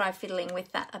might try fiddling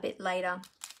with that a bit later.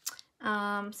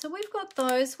 So we've got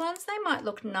those ones. They might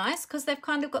look nice because they've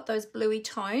kind of got those bluey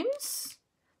tones.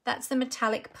 That's the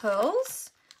metallic pearls.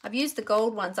 I've used the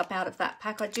gold ones up out of that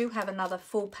pack. I do have another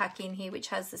full pack in here which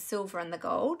has the silver and the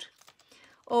gold.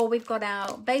 Or we've got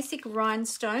our basic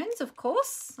rhinestones, of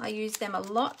course. I use them a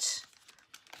lot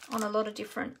on a lot of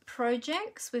different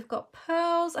projects. We've got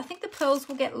pearls. I think the pearls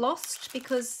will get lost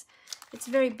because it's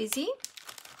very busy.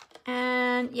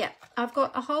 And yeah, I've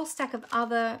got a whole stack of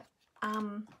other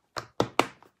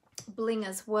bling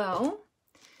as well.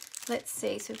 Let's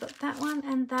see, so we've got that one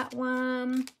and that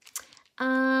one.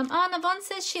 Oh, Navon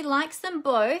says she likes them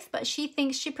both, but she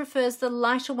thinks she prefers the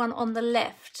lighter one on the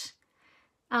left.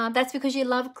 That's because you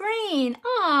love green.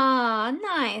 Ah,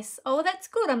 nice. Oh, that's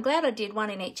good. I'm glad I did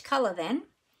one in each colour then.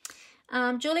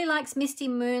 Julie likes Misty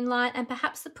Moonlight, and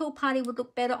perhaps the Pool Party would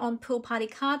look better on Pool Party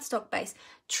cardstock base.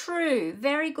 True.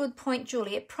 Very good point,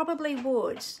 Julie. It probably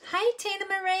would. Hey, Tina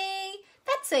Marie.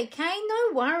 That's okay.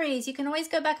 No worries. You can always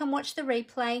go back and watch the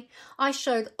replay. I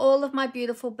showed all of my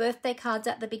beautiful birthday cards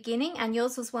at the beginning, and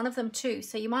yours was one of them too.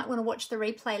 So you might want to watch the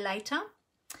replay later.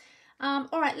 All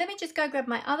right, let me just go grab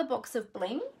my other box of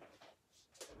bling.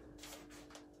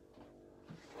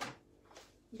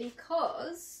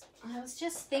 Because I was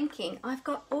just thinking, I've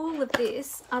got all of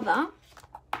this other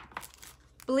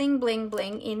bling, bling,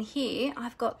 bling in here.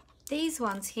 I've got these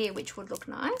ones here, which would look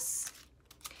nice.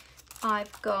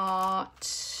 I've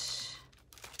got,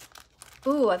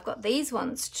 oh, I've got these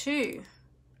ones too.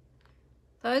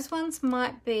 Those ones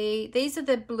might be, these are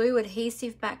the blue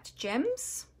adhesive backed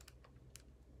gems.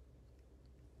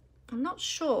 I'm not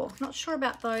sure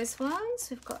about those ones.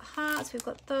 We've got hearts, we've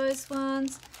got those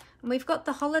ones. And we've got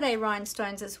the holiday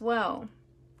rhinestones as well.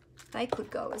 They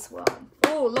could go as well.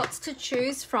 Oh, lots to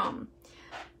choose from.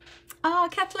 Oh,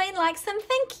 Kathleen likes them.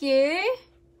 Thank you.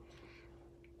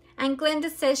 And Glenda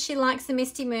says she likes the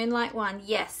Misty Moonlight one.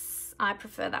 Yes, I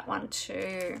prefer that one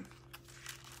too.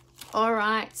 All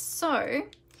right, so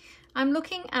I'm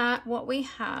looking at what we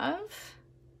have.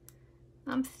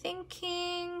 I'm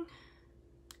thinking,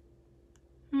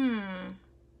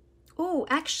 oh,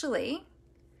 actually,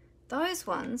 those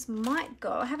ones might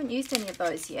go. I haven't used any of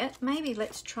those yet. Maybe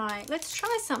let's try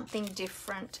something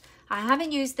different. I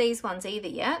haven't used these ones either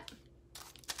yet.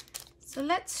 So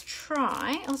let's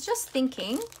try, I was just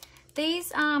thinking, these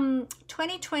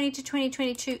 2020 to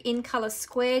 2022 in color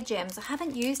square gems. I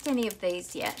haven't used any of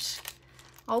these yet.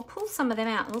 I'll pull some of them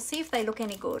out and we'll see if they look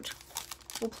any good.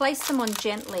 We'll place them on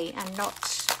gently and not,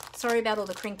 sorry about all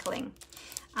the crinkling.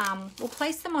 We'll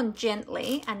place them on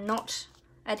gently and not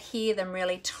adhere them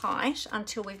really tight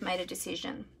until we've made a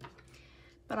decision.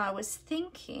 But I was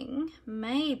thinking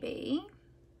maybe,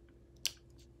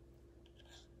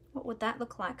 what would that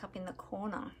look like up in the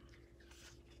corner?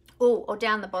 Oh, or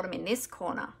down the bottom in this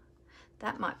corner.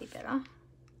 That might be better.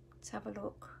 Let's have a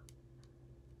look.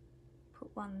 Put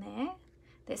one there.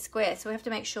 They're square, so we have to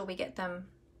make sure we get them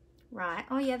right.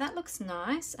 Oh yeah, that looks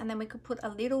nice. And then we could put a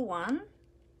little one.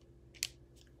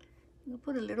 We'll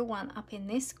put a little one up in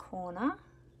this corner.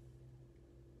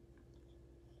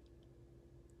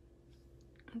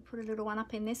 We'll put a little one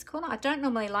up in this corner. I don't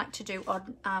normally like to do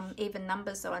odd, even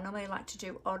numbers though. I normally like to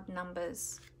do odd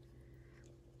numbers.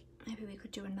 Maybe we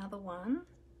could do another one.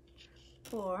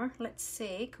 Or let's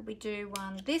see, could we do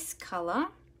one this color?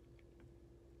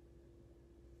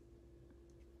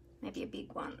 Maybe a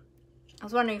big one. I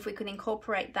was wondering if we could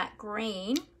incorporate that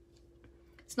green.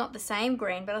 It's not the same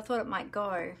green, but I thought it might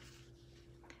go.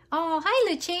 Oh,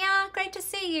 hey Lucia, great to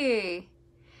see you.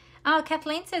 Oh,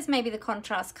 Kathleen says maybe the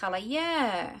contrast color.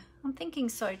 Yeah, I'm thinking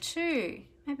so too.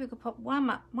 Maybe we could pop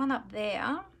one up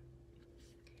there.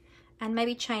 And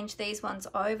maybe change these ones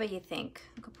over, you think?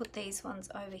 I could put these ones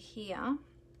over here.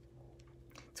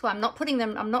 So I'm not putting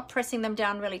them, I'm not pressing them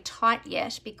down really tight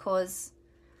yet because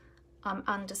I'm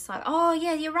undecided. Oh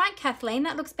yeah, you're right, Kathleen.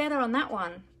 That looks better on that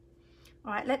one.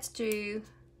 All right, let's do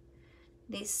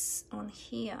this on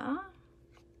here.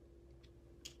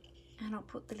 And I'll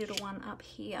put the little one up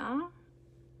here.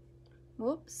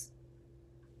 Whoops.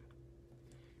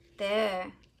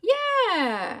 There.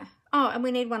 Yeah. Oh, and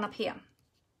we need one up here.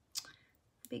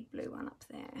 Big blue one up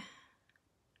there.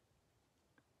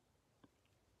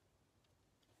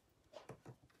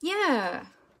 Yeah,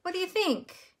 what do you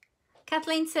think?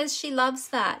 Kathleen says she loves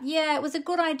that. Yeah, it was a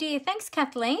good idea. Thanks,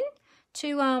 Kathleen,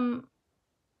 to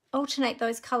alternate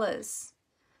those colours.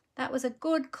 That was a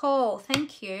good call.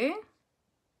 Thank you.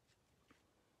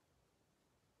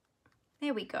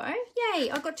 There we go.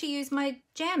 Yay, I got to use my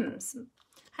gems.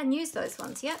 Hadn't used those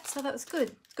ones yet, so that was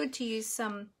good. Good to use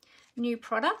some new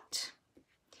product.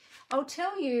 I'll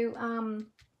tell you,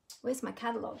 where's my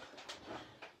catalogue?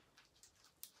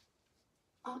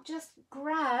 I'll just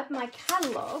grab my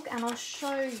catalogue and I'll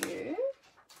show you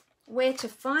where to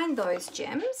find those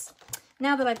gems.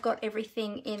 Now that I've got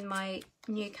everything in my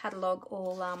new catalogue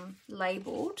all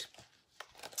labelled.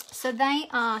 So they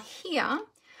are here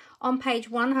on page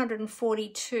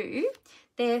 142.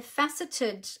 They're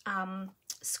faceted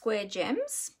square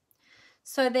gems.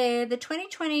 So they're the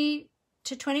 2020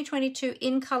 to 2022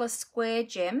 in colour square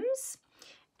gems.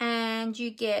 And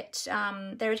you get,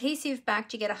 they're adhesive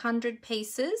backed, you get 100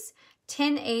 pieces,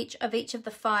 10 each of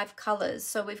the 5 colours.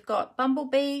 So we've got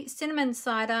Bumblebee, Cinnamon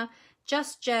Cider,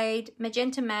 Just Jade,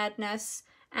 Magenta Madness,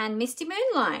 and Misty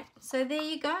Moonlight. So there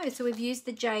you go. So we've used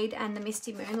the Jade and the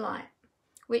Misty Moonlight,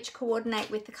 which coordinate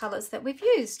with the colours that we've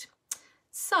used.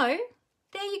 So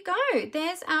there you go.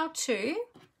 There's our 2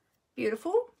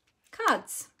 beautiful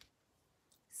cards.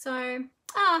 So,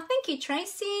 thank you,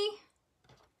 Tracy.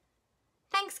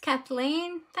 Thanks,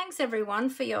 Kathleen. Thanks, everyone,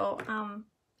 for your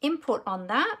input on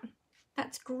that.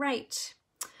 That's great.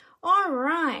 All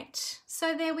right,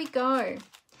 so there we go.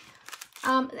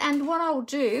 And what I'll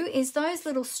do is those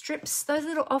little strips, those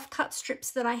little off-cut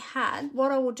strips that I had,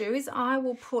 what I will do is I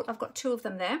will put, I've got 2 of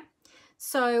them there.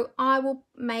 So I will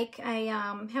make a,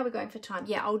 how are we going for time?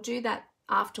 Yeah, I'll do that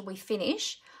after we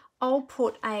finish. I'll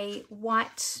put a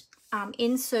white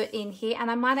insert in here, and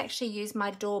I might actually use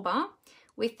my Dauber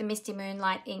with the Misty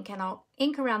Moonlight ink, and I'll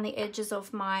ink around the edges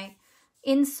of my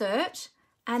insert,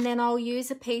 and then I'll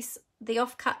use a piece, the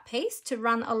off-cut piece, to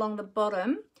run along the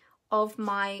bottom of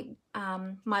my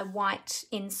my white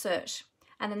insert,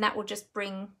 and then that will just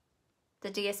bring the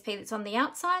DSP that's on the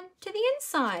outside to the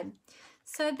inside.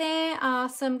 So there are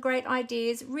some great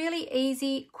ideas, really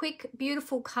easy, quick,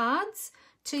 beautiful cards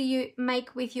to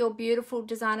make with your beautiful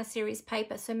designer series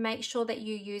paper. So make sure that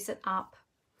you use it up.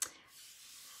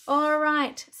 All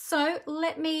right, so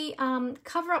let me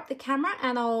cover up the camera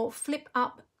and I'll flip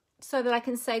up so that I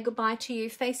can say goodbye to you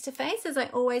face to face, as I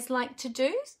always like to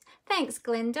do. Thanks,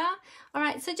 Glenda. All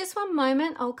right, so just one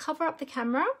moment. I'll cover up the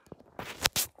camera.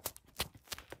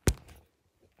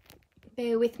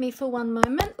 Bear with me for one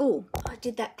moment. Oh, I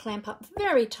did that clamp up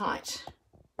very tight.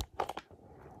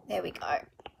 There we go.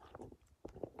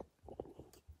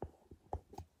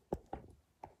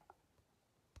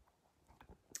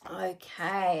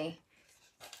 Okay.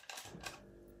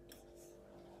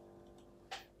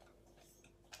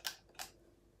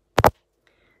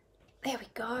 There we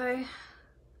go.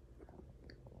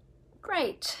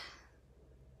 Great.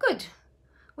 Good.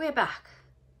 We're back.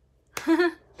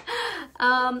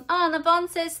 Navon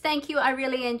says, thank you. I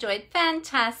really enjoyed.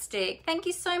 Fantastic. Thank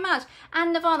you so much.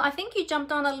 And Navon, I think you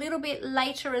jumped on a little bit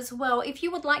later as well. If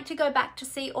you would like to go back to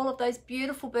see all of those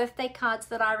beautiful birthday cards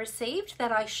that I received,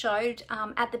 that I showed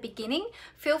at the beginning,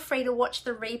 feel free to watch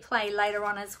the replay later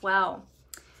on as well.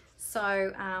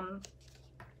 So,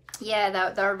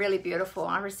 yeah, they were really beautiful.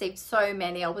 I received so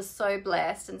many. I was so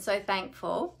blessed and so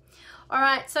thankful. All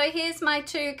right, so here's my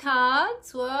 2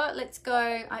 cards. Well, let's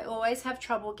go. I always have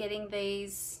trouble getting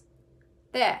these.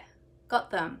 There,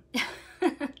 got them.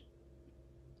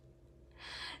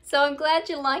 So I'm glad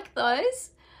you like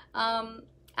those.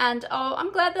 And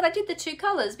I'm glad that I did the 2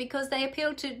 colors, because they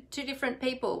appeal to 2 different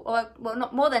people, or well,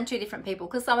 not more than 2 different people,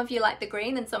 because some of you like the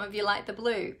green and some of you like the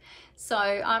blue. So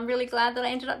I'm really glad that I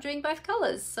ended up doing both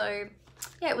colors. So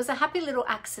yeah, it was a happy little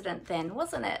accident then,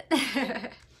 wasn't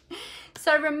it?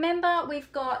 So remember,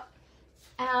 we've got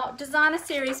our designer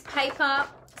series paper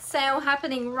sale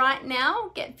happening right now.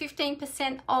 Get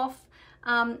 15% off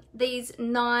these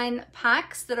 9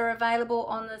 packs that are available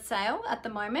on the sale at the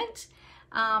moment.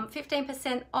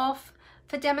 15% off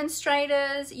for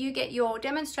demonstrators. You get your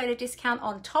demonstrator discount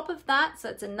on top of that, so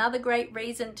it's another great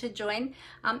reason to join.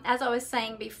 As I was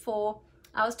saying before,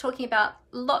 I was talking about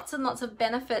lots and lots of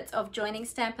benefits of joining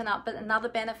Stampin' Up, but another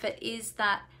benefit is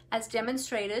that as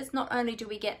demonstrators, not only do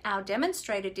we get our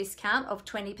demonstrator discount of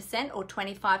 20% or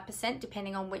 25%,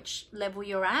 depending on which level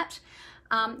you're at,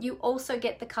 you also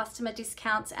get the customer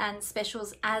discounts and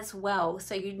specials as well.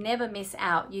 So you never miss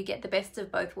out. You get the best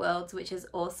of both worlds, which is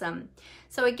awesome.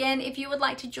 So again, if you would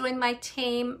like to join my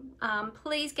team,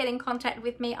 please get in contact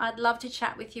with me. I'd love to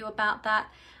chat with you about that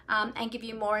and give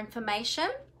you more information.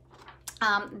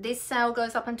 This sale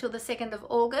goes up until the 2nd of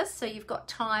August, so you've got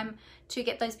time to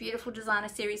get those beautiful designer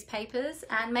series papers,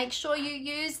 and make sure you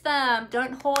use them.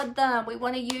 Don't hoard them. We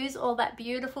want to use all that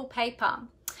beautiful paper.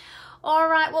 All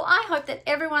right, well, I hope that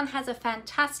everyone has a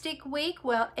fantastic week,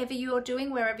 whatever you're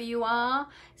doing, wherever you are.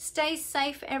 Stay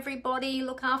safe, everybody.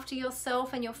 Look after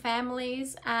yourself and your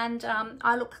families, and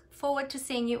I look forward to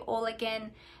seeing you all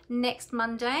again next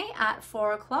Monday at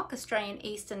 4 o'clock Australian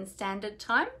Eastern Standard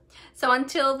Time. So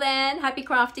until then, happy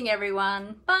crafting,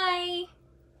 everyone. Bye.